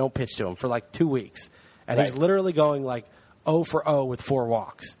around him. They don't pitch to him for like 2 weeks. And He's literally going like 0 for 0 with 4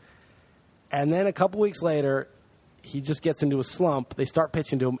 walks. And then a couple weeks later, he just gets into a slump. They start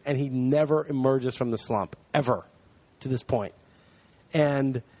pitching to him, and he never emerges from the slump, ever, to this point.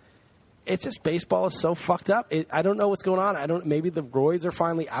 And it's just, baseball is so fucked up. I don't know what's going on. Maybe the roids are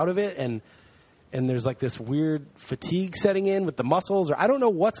finally out of it, and there's like this weird fatigue setting in with the muscles, or I don't know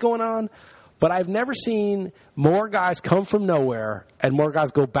what's going on. But I've never seen more guys come from nowhere and more guys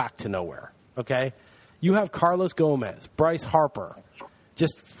go back to nowhere, okay? You have Carlos Gomez, Bryce Harper,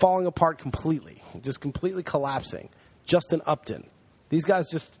 just falling apart completely, just completely collapsing. Justin Upton. These guys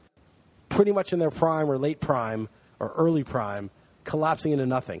just pretty much in their prime or late prime or early prime, collapsing into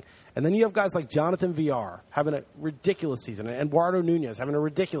nothing. And then you have guys like Jonathan VR having a ridiculous season, and Eduardo Nunez having a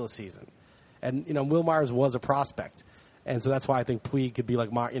ridiculous season. And, Will Myers was a prospect. And so that's why I think Puig could be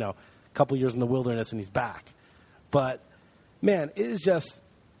like, couple years in the wilderness and he's back. But man, it is just,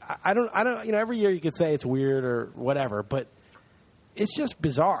 I don't, every year you could say it's weird or whatever, but it's just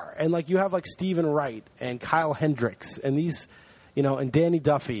bizarre. And like, you have like Stephen Wright and Kyle Hendricks and these, and Danny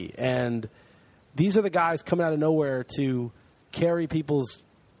Duffy, and these are the guys coming out of nowhere to carry people's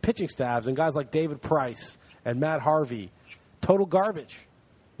pitching staffs, and guys like David Price and Matt Harvey, total garbage.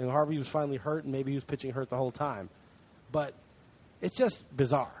 Harvey was finally hurt, and maybe he was pitching hurt the whole time. But it's just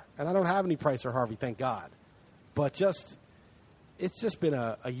bizarre. And I don't have any Price or Harvey, thank God. But it's just been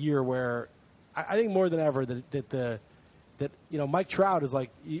a year where I think more than ever that Mike Trout is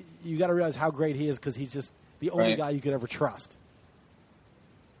like, you got to realize how great he is, because he's just the only guy you could ever trust.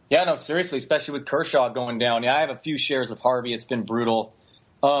 Yeah, no, seriously, especially with Kershaw going down. Yeah, I have a few shares of Harvey. It's been brutal.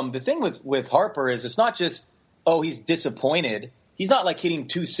 The thing with Harper is it's not just, he's disappointed. He's not like hitting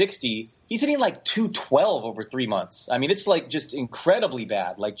 260. He's hitting like 212 over 3 months. I mean, it's like just incredibly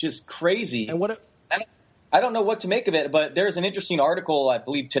bad, like just crazy. And I don't know what to make of it, but there's an interesting article, I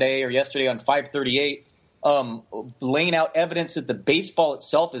believe today or yesterday on 538, laying out evidence that the baseball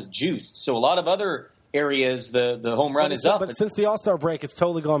itself is juiced. So a lot of other areas, the home run is up. But since the All-Star break, it's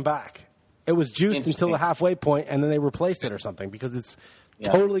totally gone back. It was juiced until the halfway point, and then they replaced it or something, because it's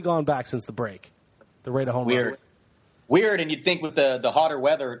totally gone back since the break. The rate of home runs. Weird, and you'd think with the hotter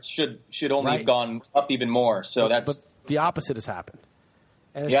weather, it should only have gone up even more. So but the opposite has happened.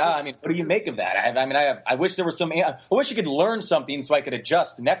 And I mean, what do you make of that? I wish there was I wish you could learn something so I could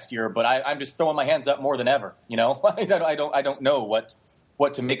adjust next year. But I'm just throwing my hands up more than ever. I don't know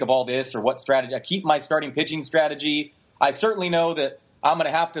what to make of all this or what strategy. I keep my starting pitching strategy. I certainly know that I'm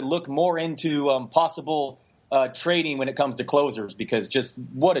going to have to look more into possible trading when it comes to closers, because just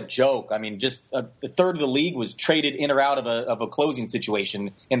what a joke. I mean, just a third of the league was traded in or out of a closing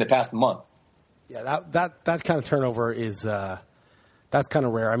situation in the past month. Yeah, that kind of turnover is that's kind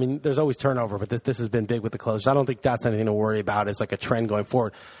of rare. I mean, there's always turnover, but this has been big with the closers. I don't think that's anything to worry about. It's like a trend going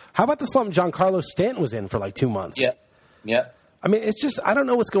forward. How about the slump Giancarlo Stanton was in for like 2 months? Yeah. I mean, it's just, I don't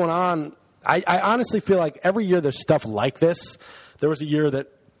know what's going on. I honestly feel like every year there's stuff like this. There was a year that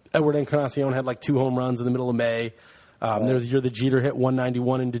Edward Encarnacion had like 2 home runs in the middle of May. There was a year that Jeter hit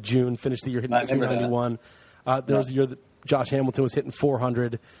 191 into June, finished the year hitting 291. There was a year that Josh Hamilton was hitting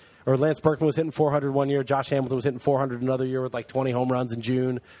 400, or Lance Berkman was hitting 400 one year. Josh Hamilton was hitting 400 another year with like 20 home runs in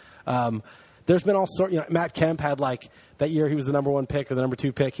June. There's been all sorts. Matt Kemp had like that year he was the number 1 pick or the number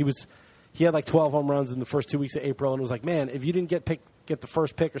 2 pick. He had like 12 home runs in the first 2 weeks of April, and it was like, man, if you didn't get the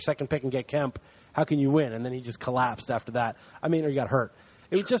first pick or second pick and get Kemp, how can you win? And then he just collapsed after that. I mean, or he got hurt.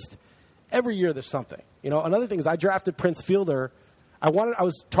 It was just every year there's something. Another thing is I drafted Prince Fielder. I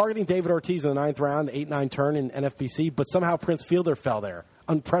was targeting David Ortiz in the 9th round, the 8-9 turn in NFBC, but somehow Prince Fielder fell there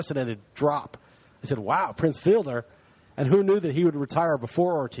unprecedented drop. I said, wow, Prince Fielder. And who knew that he would retire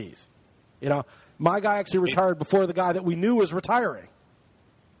before Ortiz? You know, my guy actually retired before the guy that we knew was retiring.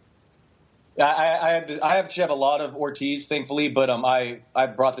 I actually have a lot of Ortiz, thankfully, but I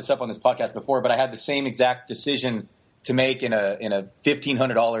brought this up on this podcast before, but I had the same exact decision to make in a $1,500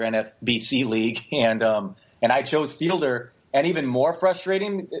 NFBC league, and I chose Fielder. And even more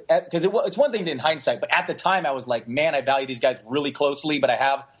frustrating, because it's one thing in hindsight, but at the time I was like, man, I value these guys really closely, but I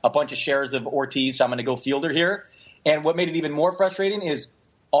have a bunch of shares of Ortiz, so I'm going to go Fielder here. And what made it even more frustrating is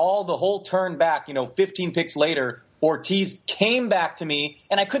the whole turn back, 15 picks later, Ortiz came back to me,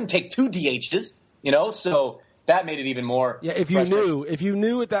 and I couldn't take 2 DHs, so that made it even more. Yeah, if you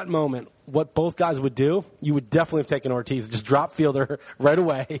knew at that moment what both guys would do, you would definitely have taken Ortiz, just drop Fielder right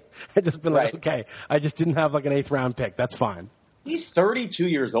away, and just been like, okay, I just didn't have like an 8th round pick. That's fine. He's 32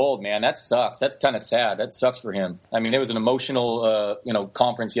 years old, man. That sucks. That's kind of sad. That sucks for him. I mean, it was an emotional,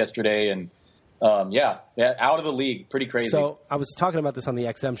 conference yesterday, and out of the league, pretty crazy. So I was talking about this on the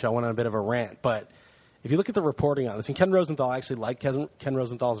XM show. I went on a bit of a rant, but if you look at the reporting on this, and Ken Rosenthal, I actually like Ken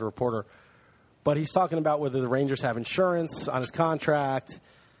Rosenthal as a reporter, but he's talking about whether the Rangers have insurance on his contract.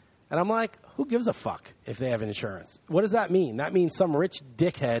 And I'm like, who gives a fuck if they have insurance? What does that mean? That means some rich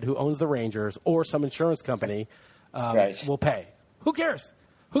dickhead who owns the Rangers or some insurance company will pay. Who cares?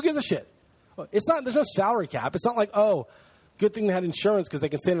 Who gives a shit? It's not. There's no salary cap. It's not like, oh, good thing they had insurance because they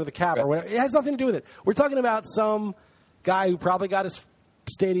can stay under the cap or whatever. It has nothing to do with it. We're talking about some guy who probably got his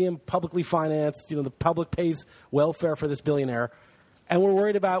stadium publicly financed. The public pays welfare for this billionaire. And we're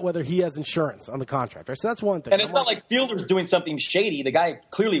worried about whether he has insurance on the contract. Right? So that's one thing. And it's not like Fielder's doing something shady. The guy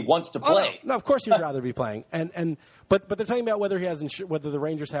clearly wants to play. No, of course he'd rather be playing. But they're talking about whether he has whether the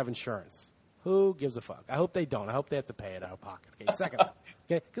Rangers have insurance. Who gives a fuck? I hope they don't. I hope they have to pay it out of pocket. Okay, secondly,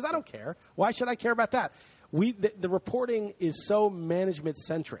 because I don't care. Why should I care about that? The reporting is so management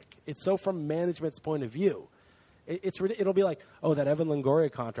centric. It's so from management's point of view. It'll be like, oh, that Evan Longoria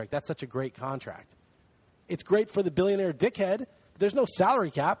contract. That's such a great contract. It's great for the billionaire dickhead. There's no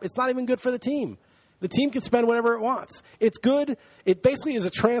salary cap. It's not even good for the team. The team can spend whatever it wants. It's good. It basically is a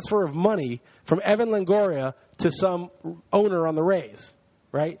transfer of money from Evan Longoria to some owner on the Rays,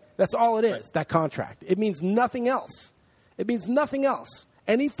 right? That's all it is, that contract. It means nothing else. It means nothing else.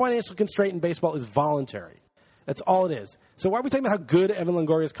 Any financial constraint in baseball is voluntary. That's all it is. So why are we talking about how good Evan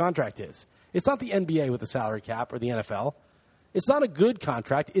Longoria's contract is? It's not the NBA with the salary cap or the NFL. It's not a good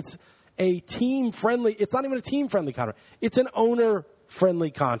contract. It's a team-friendly – it's not even a team-friendly contract. It's an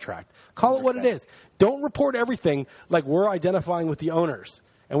owner-friendly contract. Call it what it is. Don't report everything like we're identifying with the owners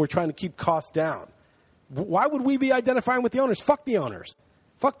and we're trying to keep costs down. Why would we be identifying with the owners? Fuck the owners.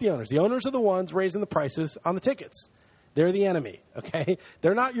 Fuck the owners. The owners are the ones raising the prices on the tickets. They're the enemy, okay?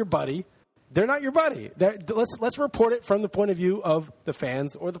 They're not your buddy. They're not your buddy. Let's report it from the point of view of the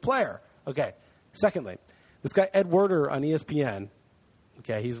fans or the player. Okay. Secondly, this guy Ed Werder on ESPN –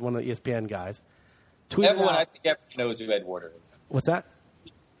 okay, he's one of the ESPN guys. I think everyone knows who Ed Werder is. What's that?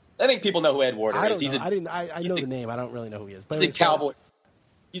 I think people know who Ed Werder is. I know the name. I don't really know who he is. But he's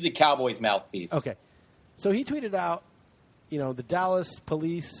a Cowboys mouthpiece. Okay. So he tweeted out, the Dallas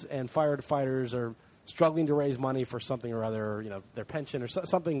police and firefighters are struggling to raise money for something or other, their pension or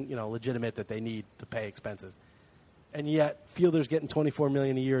something, legitimate that they need to pay expenses. And yet Fielder's getting $24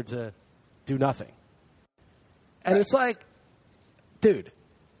 million a year to do nothing. And it's like, dude,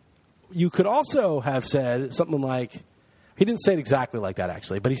 you could also have said something like, he didn't say it exactly like that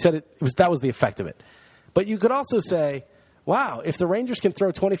actually, but he said that was the effect of it. But you could also say, wow, if the Rangers can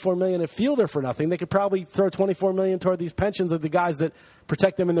throw $24 million at Fielder for nothing, they could probably throw $24 million toward these pensions of the guys that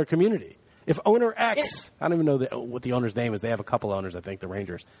protect them in their community. If owner X, I don't even know what the owner's name is. They have a couple owners, I think, the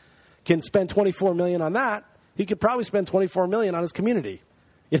Rangers, can spend $24 million on that, he could probably spend $24 million on his community.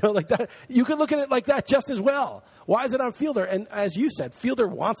 Like that. You could look at it like that just as well. Why is it on Fielder? And as you said, Fielder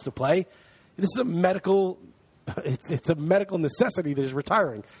wants to play. This is a medical. It's a medical necessity that he's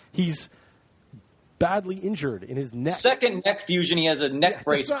retiring. He's badly injured in his neck. Second neck fusion. He has a neck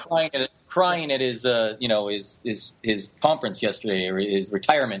brace, crying at his his conference yesterday, or his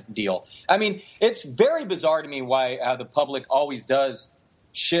retirement deal. I mean, it's very bizarre to me how the public always does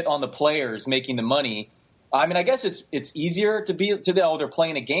shit on the players making the money. I mean, I guess it's easier they're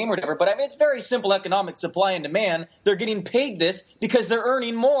playing a game or whatever, but I mean, it's very simple economic supply and demand. They're getting paid this because they're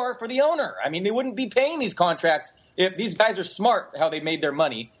earning more for the owner. I mean, they wouldn't be paying these contracts if these guys are smart how they made their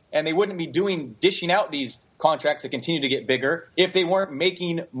money, and they wouldn't be dishing out these contracts that continue to get bigger if they weren't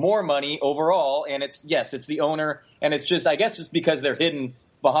making more money overall. And it's the owner, and it's just, I guess, just because they're hidden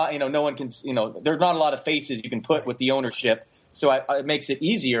behind, no one can, there's not a lot of faces you can put with the ownership, so it makes it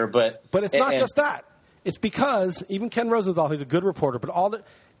easier. But it's not just that. It's because even Ken Rosenthal, who's a good reporter, but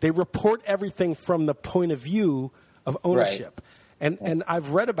they report everything from the point of view of ownership. Right. And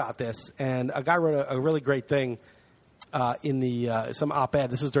I've read about this, and a guy wrote a really great thing in some op-ed.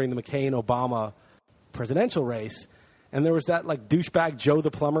 This was during the McCain-Obama presidential race, and there was that like douchebag Joe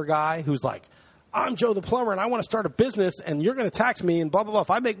the Plumber guy who's like, I'm Joe the Plumber, and I want to start a business, and you're going to tax me, and blah, blah, blah. If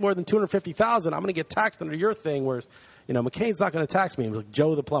I make more than $250,000, I'm going to get taxed under your thing, whereas, McCain's not going to tax me. It was like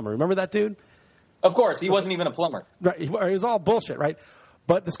Joe the Plumber. Remember that dude? Of course. He wasn't even a plumber. Right. It was all bullshit, right?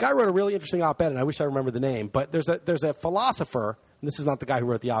 But this guy wrote a really interesting op-ed, and I wish I remembered the name. But there's a philosopher, and this is not the guy who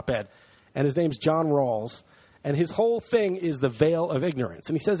wrote the op-ed, and his name's John Rawls, and his whole thing is the veil of ignorance.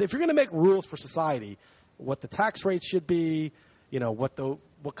 And he says if you're going to make rules for society, what the tax rate should be,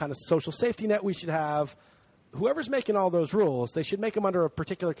 what kind of social safety net we should have, whoever's making all those rules, they should make them under a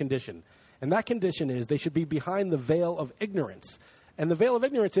particular condition. And that condition is they should be behind the veil of ignorance. And the veil of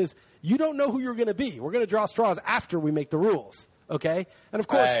ignorance is you don't know who you're going to be. We're going to draw straws after we make the rules. Okay? And, of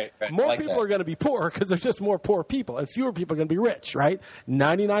course, more people are going to be poor because there's just more poor people, and fewer people are going to be rich, right?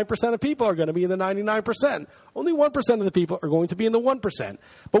 99% of people are going to be in the 99%. Only 1% of the people are going to be in the 1%.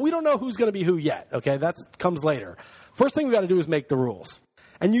 But we don't know who's going to be who yet, okay? That comes later. First thing we got to do is make the rules.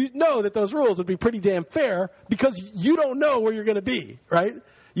 And you know that those rules would be pretty damn fair because you don't know where you're going to be, right?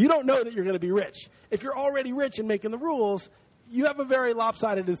 You don't know that you're going to be rich. If you're already rich and making the rules, you have a very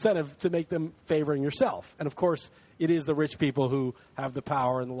lopsided incentive to make them favoring yourself. And, of course, it is the rich people who have the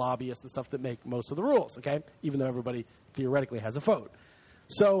power and the lobbyists and stuff that make most of the rules, okay, even though everybody theoretically has a vote.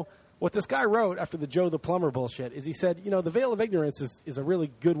 So what this guy wrote after the Joe the Plumber bullshit is he said, the veil of ignorance is a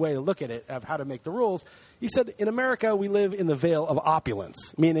really good way to look at it, of how to make the rules. He said, in America, we live in the veil of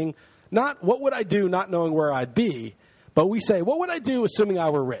opulence, meaning not what would I do not knowing where I'd be, but we say, what would I do assuming I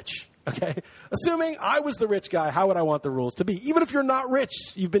were rich? Okay? Assuming I was the rich guy, how would I want the rules to be? Even if you're not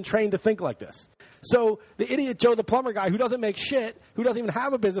rich, you've been trained to think like this. So the idiot Joe the Plumber guy who doesn't make shit, who doesn't even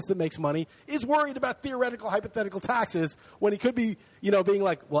have a business that makes money, is worried about theoretical, hypothetical taxes when he could be, being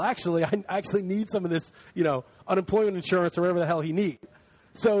like, well, actually, I actually need some of this, unemployment insurance or whatever the hell he needs.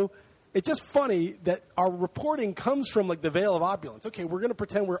 So it's just funny that our reporting comes from like the veil of opulence. Okay, we're going to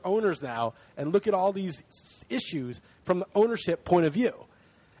pretend we're owners now and look at all these issues from the ownership point of view.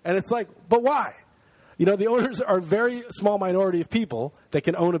 And it's like, but why? The owners are a very small minority of people that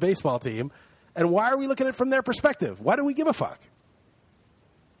can own a baseball team. And why are we looking at it from their perspective? Why do we give a fuck?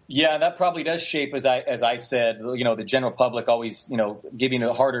 Yeah, that probably does shape, as I said, the general public always, giving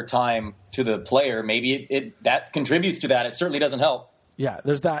a harder time to the player. Maybe that contributes to that. It certainly doesn't help. Yeah,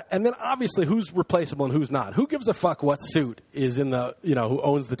 there's that. And then obviously who's replaceable and who's not. Who gives a fuck what suit is in the, who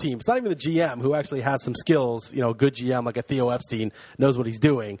owns the team? It's not even the GM who actually has some skills, a good GM like a Theo Epstein knows what he's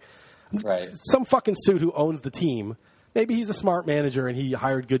doing. Right. Some fucking suit who owns the team. Maybe he's a smart manager and he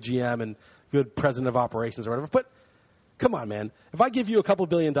hired good GM and good president of operations or whatever. But come on, man. If I give you a couple $2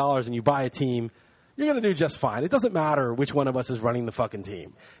 billion and you buy a team, you're going to do just fine. It doesn't matter which one of us is running the fucking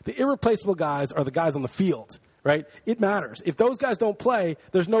team. The irreplaceable guys are the guys on the field, right? It matters. If those guys don't play,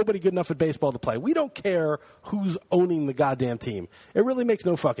 there's nobody good enough at baseball to play. We don't care who's owning the goddamn team. It really makes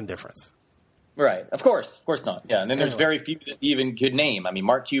no fucking difference. Right. Of course not. Yeah. And then there's very few that even could name. I mean,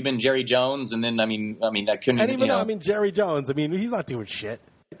 Mark Cuban, Jerry Jones, and then, I mean, that couldn't, and even Jerry Jones, he's not doing shit.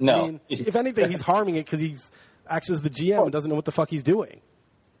 No. If anything, he's harming it because he acts as the GM and doesn't know what the fuck he's doing.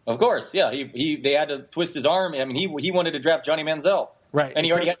 Of course, yeah. They had to twist his arm. I mean, he wanted to draft Johnny Manziel, right? And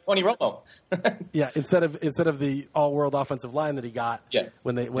he already had Tony Romo. Yeah, instead of the all-world offensive line that he got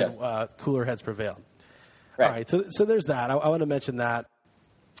when cooler heads prevailed. Right. All right, so there's that. I want to mention that.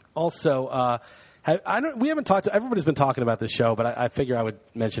 Also, we haven't talked. Everybody's been talking about this show, but I figure I would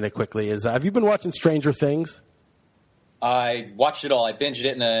mention it quickly. Have you been watching Stranger Things? I watched it all. I binged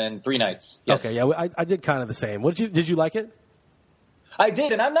it in 3 nights. Yes. Okay, yeah, I did kind of the same. Did you like it? I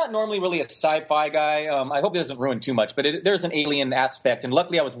did, and I'm not normally really a sci-fi guy. I hope it doesn't ruin too much, but there's an alien aspect, and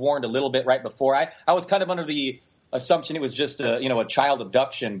luckily I was warned a little bit right before. I was kind of under the assumption it was just a child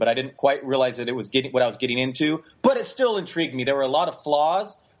abduction, but I didn't quite realize that it was what I was getting into. But it still intrigued me. There were a lot of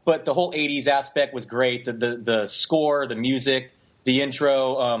flaws, but the whole 80s aspect was great. The score, the music, the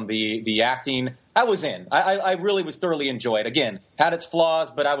intro, the acting. I was in. I really was thoroughly enjoyed. Again, had its flaws,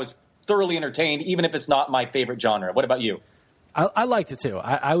 but I was thoroughly entertained, even if it's not my favorite genre. What about you? I liked it too.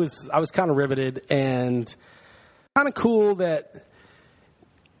 I was kind of riveted, and kind of cool that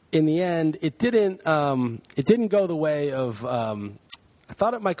in the end it didn't go the way of I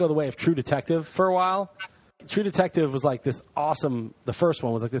thought it might go the way of True Detective for a while. True Detective was like this awesome. The first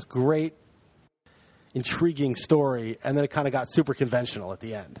one was like this great, intriguing story, and then it kind of got super conventional at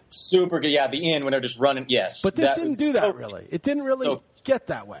the end. Super good, yeah. The end when they're just running, yes. But this didn't do that really. It didn't really get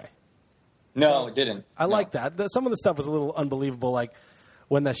that way. No, it didn't. I like that. Some of the stuff was a little unbelievable, like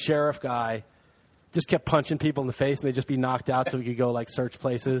when the sheriff guy just kept punching people in the face and they'd just be knocked out so he could go, like, search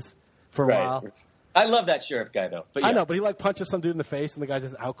places for a while. I love that sheriff guy, though. But yeah. I know, but he, like, punches some dude in the face and the guy's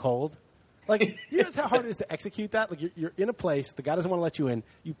just out cold. Like, you know how hard it is to execute that? Like, you're in a place, the guy doesn't want to let you in,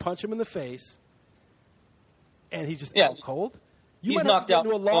 you punch him in the face, and he's just out cold? You might have to get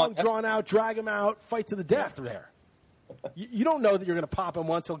into a long, drawn-out, drag him out, fight to the death there. You don't know that you're going to pop him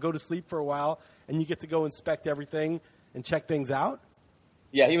once, he'll go to sleep for a while, and you get to go inspect everything and check things out?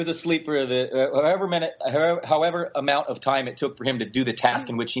 Yeah, he was asleep for however amount of time it took for him to do the task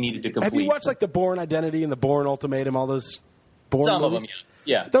in which he needed to complete. Have you watched, like, The Bourne Identity and The Bourne Ultimatum, all those Bourne Some movies? of them,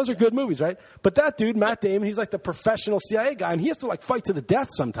 yeah. Those are good movies, right? But that dude, Matt Damon, he's like the professional CIA guy, and he has to, like, fight to the death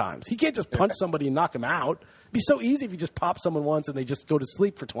sometimes. He can't just punch somebody and knock him out. It'd be so easy if you just pop someone once and they just go to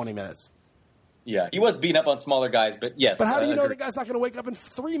sleep for 20 minutes. Yeah, he was beating up on smaller guys, but yes. But how do you know the guy's not going to wake up in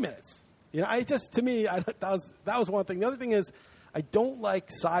 3 minutes? You know, to me, that was one thing. The other thing is, I don't like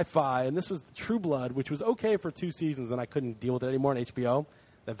sci-fi, and this was True Blood, which was okay for 2 seasons, and I couldn't deal with it anymore on HBO.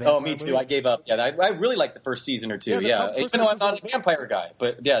 Me too. I gave up. Yeah, I really liked the first season or two. Yeah, even though I'm not a vampire guy,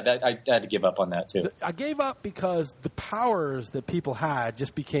 but yeah, I had to give up on that too. I gave up because the powers that people had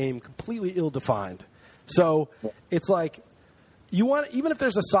just became completely ill-defined. So it's like even if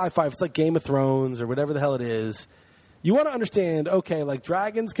there's a sci-fi, if it's like Game of Thrones or whatever the hell it is, you want to understand. Okay, like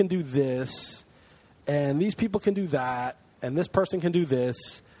dragons can do this, and these people can do that. And this person can do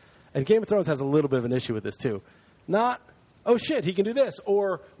this. And Game of Thrones has a little bit of an issue with this, too. Not, oh, shit, he can do this.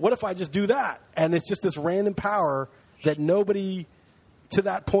 Or what if I just do that? And it's just this random power that nobody to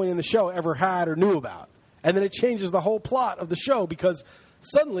that point in the show ever had or knew about. And then it changes the whole plot of the show because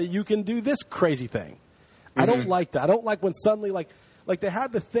suddenly you can do this crazy thing. I don't like that. I don't like when suddenly, like they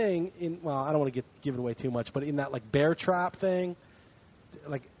had the thing in, well, I don't want to give it away too much, but in that, like, bear trap thing,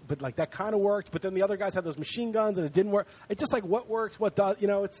 but that kind of worked. But then the other guys had those machine guns, and it didn't work. It's just like what works, what does. You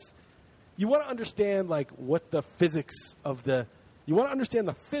know, you want to understand like what the physics of you want to understand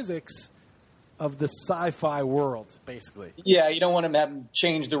the physics of the sci-fi world, basically. Yeah, you don't want to have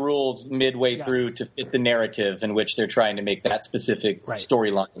change the rules midway through to fit the narrative in which they're trying to make that specific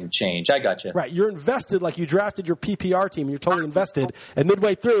storyline change. I gotcha. Right, you're invested, like you drafted your PPR team. You're totally invested, and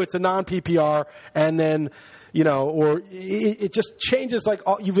midway through, it's a non-PPR, and then. You know, or it just changes. Like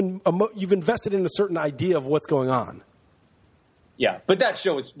you've invested in a certain idea of what's going on. Yeah, but that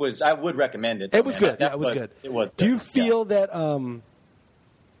show was I would recommend it. It was good. Yeah, it was good. It was. Do you feel that? I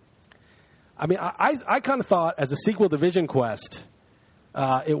mean, I kind of thought as a sequel to Vision Quest,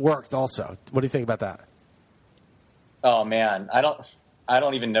 it worked. Also, what do you think about that? Oh man, I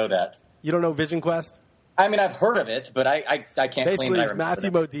don't even know that. You don't know Vision Quest? I mean, I've heard of it, but I can't Basically, claim that I remember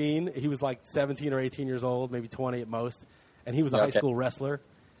Matthew Modine. He was like 17 or 18 years old, maybe 20 at most, and he was a high school wrestler.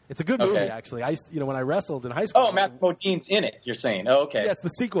 It's a good movie, actually. When I wrestled in high school. Oh, Matthew Modine's in it. You're saying? Oh, okay. Yeah, it's the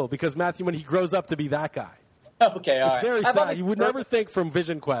sequel because Matthew, when he grows up to be that guy. Okay, all right. It's very sad. You would never think from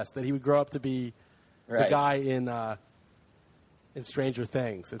Vision Quest that he would grow up to be the guy in Stranger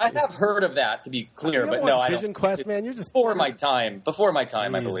Things. I have heard of that, to be clear, but no, I don't. Vision Quest, man, you're just before my time. I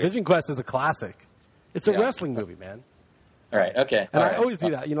believe Vision Quest is a classic. It's a wrestling movie, man. All right, okay. And I always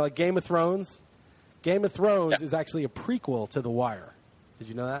do that. You know, like Game of Thrones. Game of Thrones is actually a prequel to The Wire. Did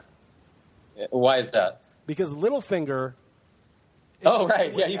you know that? Why is that? Because Littlefinger. Oh, right.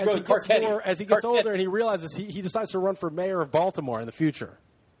 Yeah, as he gets older and he realizes he decides to run for mayor of Baltimore in the future.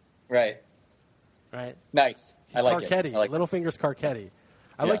 Right. Nice. I like Carcetti. it. Littlefinger's Carcetti.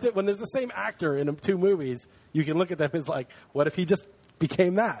 I liked it when there's the same actor in 2 movies. You can look at them as like, what if he just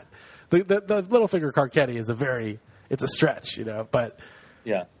became that? The Littlefinger Carcetti is it's a stretch, you know, but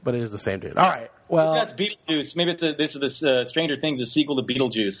it is the same dude. All right, well, that's Beetlejuice. Maybe this is the Stranger Things, a sequel to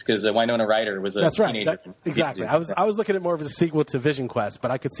Beetlejuice because Winona Ryder was a teenager. Exactly. I was looking at more of as a sequel to Vision Quest,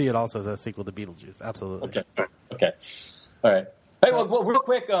 but I could see it also as a sequel to Beetlejuice. Absolutely. Okay. All right. Hey, well, real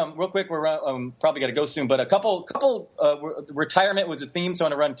quick, we're probably got to go soon, but a couple retirement was a theme, so I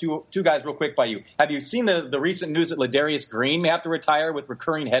want to run two guys real quick by you. Have you seen the recent news that Ladarius Green may have to retire with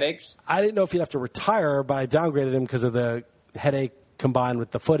recurring headaches? I didn't know if he'd have to retire, but I downgraded him because of the headache combined with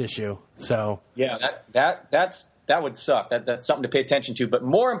the foot issue. So yeah, that would suck. That's something to pay attention to. But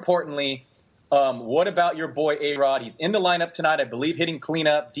more importantly, what about your boy ARod? He's in the lineup tonight, I believe, hitting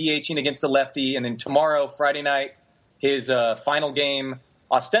cleanup, DHing against a lefty, and then tomorrow, Friday night, his final game,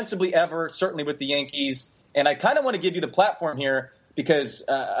 ostensibly ever, certainly with the Yankees. And I kind of want to give you the platform here because,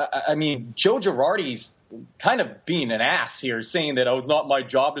 I mean, Joe Girardi's kind of being an ass here, saying that, it's not my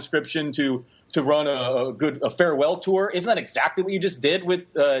job description to run a farewell tour. Isn't that exactly what you just did with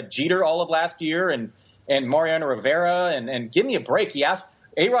Jeter all of last year and Mariano Rivera? And give me a break. He asked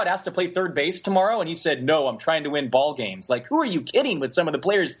ARod asked to play third base tomorrow, and he said, no, I'm trying to win ball games. Like, who are you kidding with some of the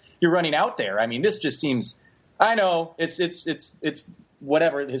players you're running out there? I mean, this just seems – I know it's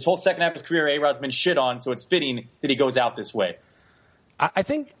whatever. His whole second half of his career, ARod's been shit on, so it's fitting that he goes out this way. I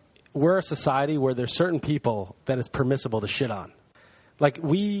think we're a society where there's certain people that it's permissible to shit on. Like,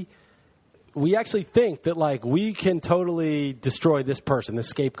 we actually think that, like, we can totally destroy this person, this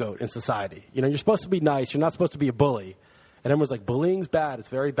scapegoat in society. You know, you're supposed to be nice. You're not supposed to be a bully. And everyone's like, bullying's bad. It's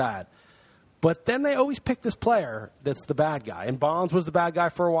very bad. But then they always pick this player that's the bad guy. And Bonds was the bad guy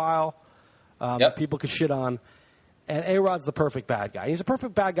for a while. That people could shit on. And ARod's the perfect bad guy. He's a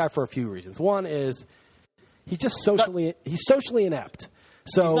perfect bad guy for a few reasons. One is he's just socially inept.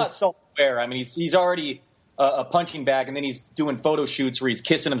 So he's not self-aware. I mean, he's already a punching bag, and then he's doing photo shoots where he's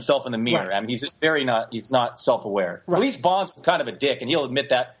kissing himself in the mirror. Right. I mean, he's just he's not self-aware. Right. At least Bonds was kind of a dick, and he'll admit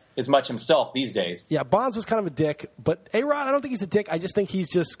that as much himself these days. Yeah, Bonds was kind of a dick, but ARod, I don't think he's a dick. I just think he's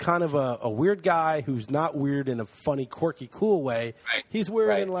just kind of a weird guy who's not weird in a funny, quirky, cool way. Right. He's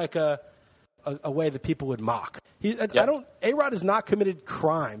weird in like a way that people would mock. ARod has not committed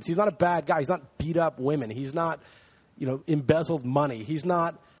crimes. He's not a bad guy. He's not beat up women. He's not, embezzled money. He's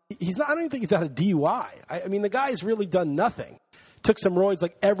not, I don't even think he's had a DUI. I mean, the guy's really done nothing. Took some roids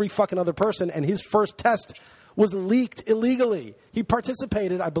like every fucking other person, and his first test was leaked illegally. He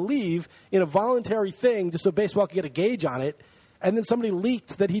participated, I believe, in a voluntary thing just so baseball could get a gauge on it, and then somebody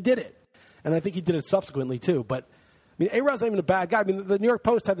leaked that he did it. And I think he did it subsequently, too. But, I mean, ARod's not even a bad guy. I mean, the New York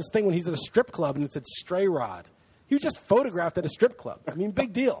Post had this thing when he's at a strip club, and it said Stray Rod. He was just photographed at a strip club. I mean,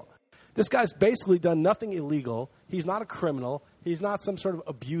 big deal. This guy's basically done nothing illegal. He's not a criminal. He's not some sort of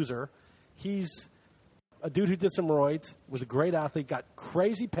abuser. He's a dude who did some roids, was a great athlete, got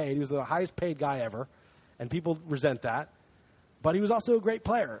crazy paid. He was the highest paid guy ever. And people resent that. But he was also a great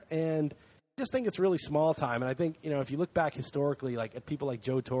player. And I just think it's really small time. And I think, if you look back historically, like at people like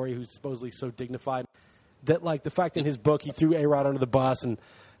Joe Torre, who's supposedly so dignified, that like the fact in his book he threw ARod under the bus and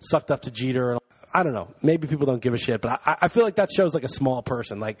sucked up to Jeter. And I don't know. Maybe people don't give a shit. But I feel like that shows like a small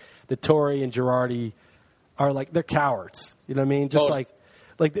person. Like the Torre and Girardi are like, they're cowards. You know what I mean? Just like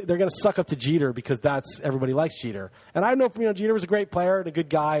they're going to suck up to Jeter because everybody likes Jeter. And I know, Jeter was a great player and a good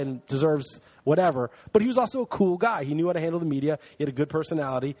guy and deserves whatever, but he was also a cool guy. He knew how to handle the media. He had a good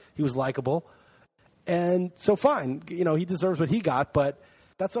personality. He was likable. And so fine, he deserves what he got, but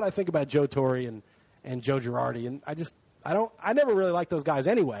that's what I think about Joe Torre and Joe Girardi. And I never really liked those guys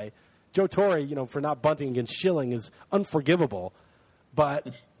anyway. Joe Torre, for not bunting against Schilling is unforgivable, but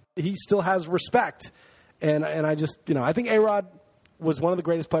he still has respect. And I just, I think ARod was one of the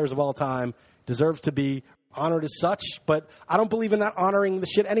greatest players of all time, deserves to be honored as such, but I don't believe in that honoring the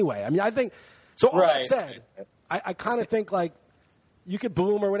shit anyway. I mean, I think, so all that said, I kind of think, like, you could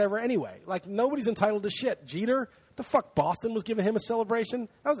boo him or whatever anyway. Like, nobody's entitled to shit. Jeter, the fuck Boston was giving him a celebration?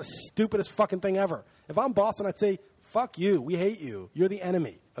 That was the stupidest fucking thing ever. If I'm Boston, I'd say, fuck you. We hate you. You're the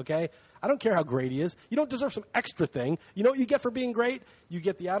enemy, okay? I don't care how great he is. You don't deserve some extra thing. You know what you get for being great? You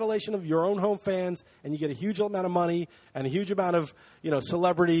get the adulation of your own home fans, and you get a huge amount of money and a huge amount of,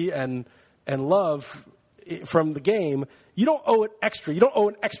 celebrity and love from the game. You don't owe it extra. You don't owe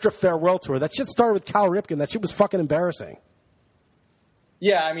an extra farewell tour. That shit started with Cal Ripken. That shit was fucking embarrassing.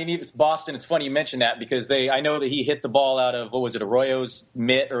 Yeah, I mean, it's Boston. It's funny you mentioned that because I know that he hit the ball out of, Arroyo's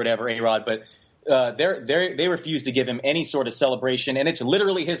mitt or whatever, ARod, but they refuse to give him any sort of celebration, and it's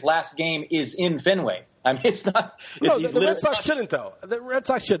literally his last game is in Fenway. I mean, it's not. The Red Sox shouldn't, though. The Red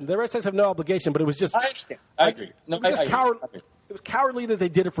Sox shouldn't. The Red Sox have no obligation, but it was just. I understand. I agree. No, it was cowardly that they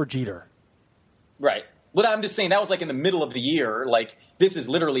did it for Jeter. Right. But I'm just saying that was like in the middle of the year. Like, this is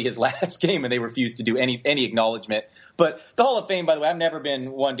literally his last game, and they refused to do any acknowledgement. But the Hall of Fame, by the way, I've never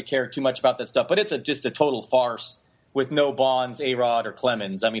been one to care too much about that stuff. But it's just a total farce with no Bonds, ARod, or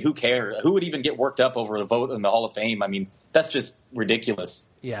Clemens. I mean, who cares? Who would even get worked up over the vote in the Hall of Fame? I mean, that's just ridiculous.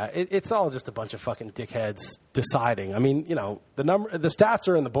 Yeah, it's all just a bunch of fucking dickheads deciding. I mean, the stats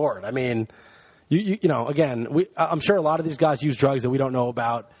are in the board. I mean, again, I'm sure a lot of these guys use drugs that we don't know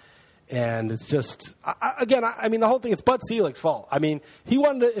about. And it's just, I mean, the whole thing, it's Bud Selig's fault. I mean,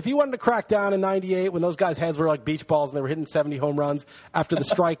 if he wanted to crack down in 98 when those guys' heads were like beach balls and they were hitting 70 home runs after the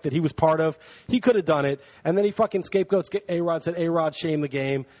strike that he was part of, he could have done it. And then he fucking scapegoats ARod, said ARod shamed the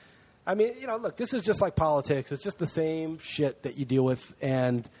game. I mean, look, this is just like politics. It's just the same shit that you deal with.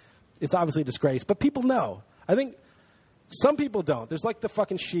 And it's obviously a disgrace. But people know. I think some people don't. There's like the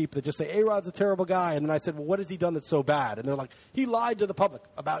fucking sheep that just say, ARod's a terrible guy. And then I said, well, what has he done that's so bad? And they're like, he lied to the public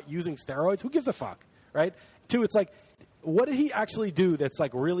about using steroids. Who gives a fuck, right? Two, it's like, what did he actually do that's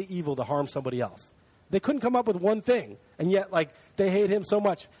like really evil to harm somebody else? They couldn't come up with one thing. And yet, like, they hate him so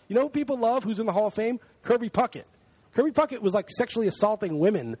much. You know who people love who's in the Hall of Fame? Kirby Puckett. Kirby Puckett was like sexually assaulting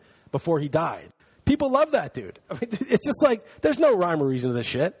women before he died. People love that dude. I mean, it's just like there's no rhyme or reason to this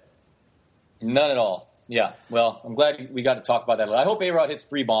shit. None at all. Yeah. Well, I'm glad we got to talk about that. I hope ARod hits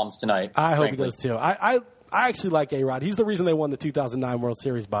 3 bombs tonight. I hope he does too. I actually like ARod. He's the reason they won the 2009 World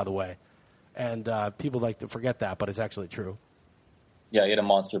Series, by the way. And people like to forget that, but it's actually true. Yeah, he had a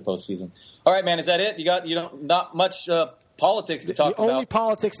monster postseason. All right, man. Is that it? Not much politics to talk about. The only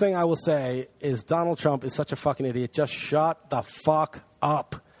politics thing I will say is Donald Trump is such a fucking idiot. Just shut the fuck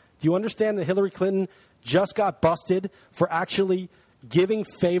up. Do you understand that Hillary Clinton just got busted for actually giving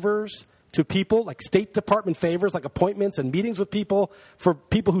favors to people, like State Department favors, like appointments and meetings with people for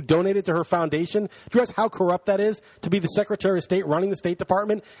people who donated to her foundation? Do you realize how corrupt that is to be the Secretary of State running the State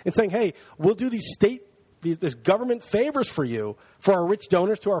Department and saying, hey, we'll do this government favors for you, for our rich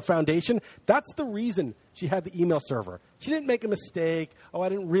donors to our foundation? That's the reason she had the email server. She didn't make a mistake. Oh, I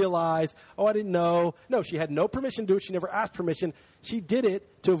didn't realize. Oh, I didn't know. No, she had no permission to do it. She never asked permission. She did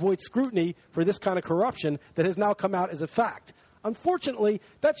it to avoid scrutiny for this kind of corruption that has now come out as a fact. Unfortunately,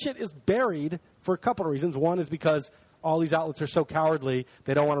 that shit is buried for a couple of reasons. One is because all these outlets are so cowardly,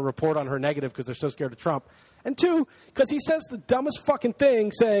 they don't want to report on her negative because they're so scared of Trump. And two, because he says the dumbest fucking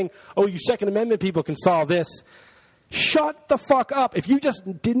thing, saying, oh, you Second Amendment people can solve this. Shut the fuck up. If you just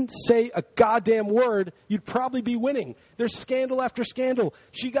didn't say a goddamn word, you'd probably be winning. There's scandal after scandal.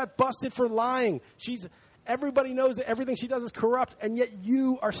 She got busted for lying. Everybody knows that everything she does is corrupt, and yet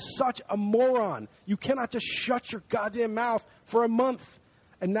you are such a moron. You cannot just shut your goddamn mouth for a month.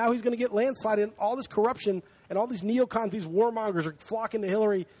 And now he's going to get landslided, and all this corruption and all these neocons, these warmongers are flocking to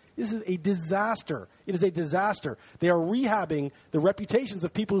Hillary. This is a disaster. It is a disaster. They are rehabbing the reputations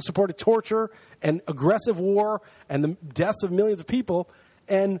of people who supported torture and aggressive war and the deaths of millions of people.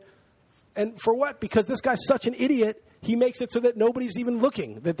 And for what? Because this guy's such an idiot, he makes it so that nobody's even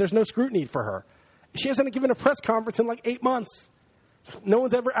looking, that there's no scrutiny for her. She hasn't given a press conference in like 8 months. No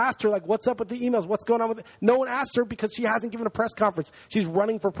one's ever asked her, like, what's up with the emails? What's going on with it? No one asked her because she hasn't given a press conference. She's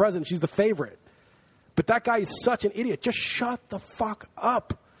running for president. She's the favorite. But that guy is such an idiot. Just shut the fuck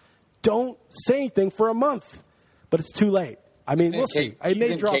up. Don't say anything for a month. But it's too late. I mean, we'll see. I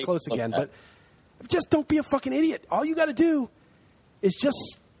may draw close again, but just don't be a fucking idiot. All you got to do is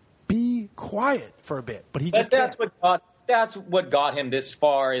just be quiet for a bit. But that's what got him this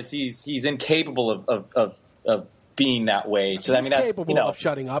far. Is he's incapable of being that way. So he's capable of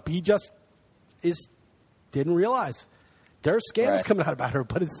shutting up. He just didn't realize there's scandals coming out about her.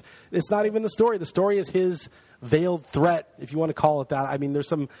 But it's not even the story. The story is his veiled threat, if you want to call it that. I mean, there's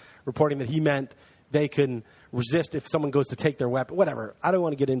some reporting that he meant they can resist if someone goes to take their weapon. Whatever. I don't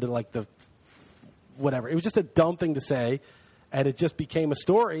want to get into like the whatever. It was just a dumb thing to say, and it just became a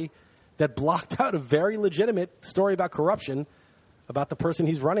story that blocked out a very legitimate story about corruption, about the person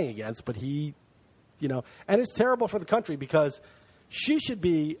he's running against. But he, and it's terrible for the country because she should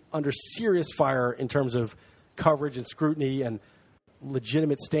be under serious fire in terms of coverage and scrutiny and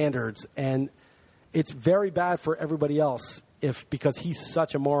legitimate standards. And it's very bad for everybody else because he's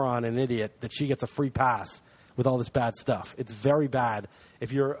such a moron and idiot that she gets a free pass with all this bad stuff. It's very bad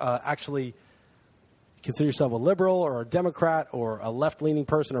if you're actually consider yourself a liberal or a Democrat or a left-leaning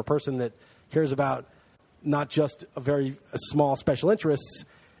person or a person that cares about not just a small special interests.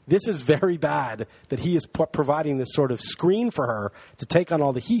 This is very bad that he is providing this sort of screen for her to take on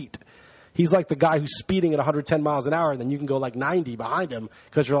all the heat. He's like the guy who's speeding at 110 miles an hour, and then you can go like 90 behind him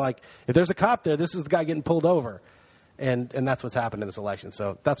because you're like, if there's a cop there, this is the guy getting pulled over. And that's what's happened in this election.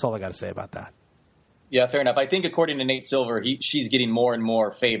 So that's all I got to say about that. Yeah, fair enough. I think according to Nate Silver, she's getting more and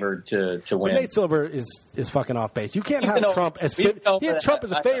more favored to win. But Nate Silver is fucking off base. You can't have Trump as he had Trump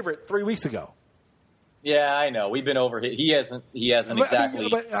as a favorite 3 weeks ago. Yeah, I know. We've been over. He hasn't exactly.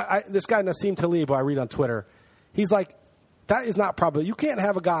 This guy Nassim Talib, who I read on Twitter, he's like, that is not probable. You can't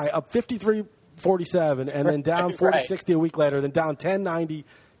have a guy up 53-47 and then down 40-60 a week later, then down 10-90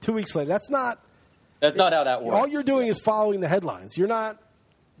 2 weeks later. That's not how that works. All you're doing is following the headlines.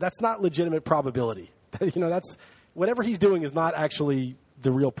 That's not legitimate probability. That's whatever he's doing is not actually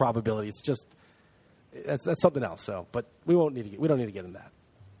the real probability. It's just that's something else. So, but we don't need to get into that.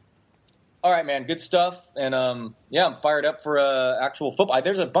 All right, man. Good stuff. And I'm fired up for actual football.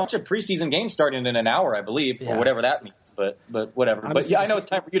 There's a bunch of preseason games starting in an hour, I believe, or whatever that means. But whatever. But I know it's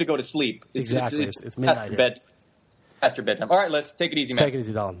time for you to go to sleep. Exactly. It's midnight. Past your bedtime. All right, let's take it easy, man. Take it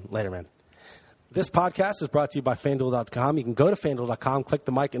easy, Dalton. Later, man. This podcast is brought to you by FanDuel.com. You can go to FanDuel.com, click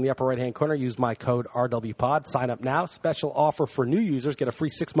the mic in the upper right-hand corner, use my code RWPOD, sign up now. Special offer for new users. Get a free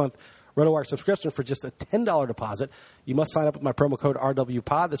 6-month RotoWire subscription for just a $10 deposit. You must sign up with my promo code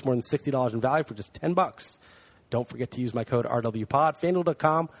RWPOD. That's more than $60 in value for just $10. Don't forget to use my code RWPOD.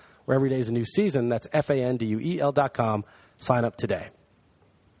 FanDuel.com, where where every day is a new season. That's FanDuel.com. Sign up today.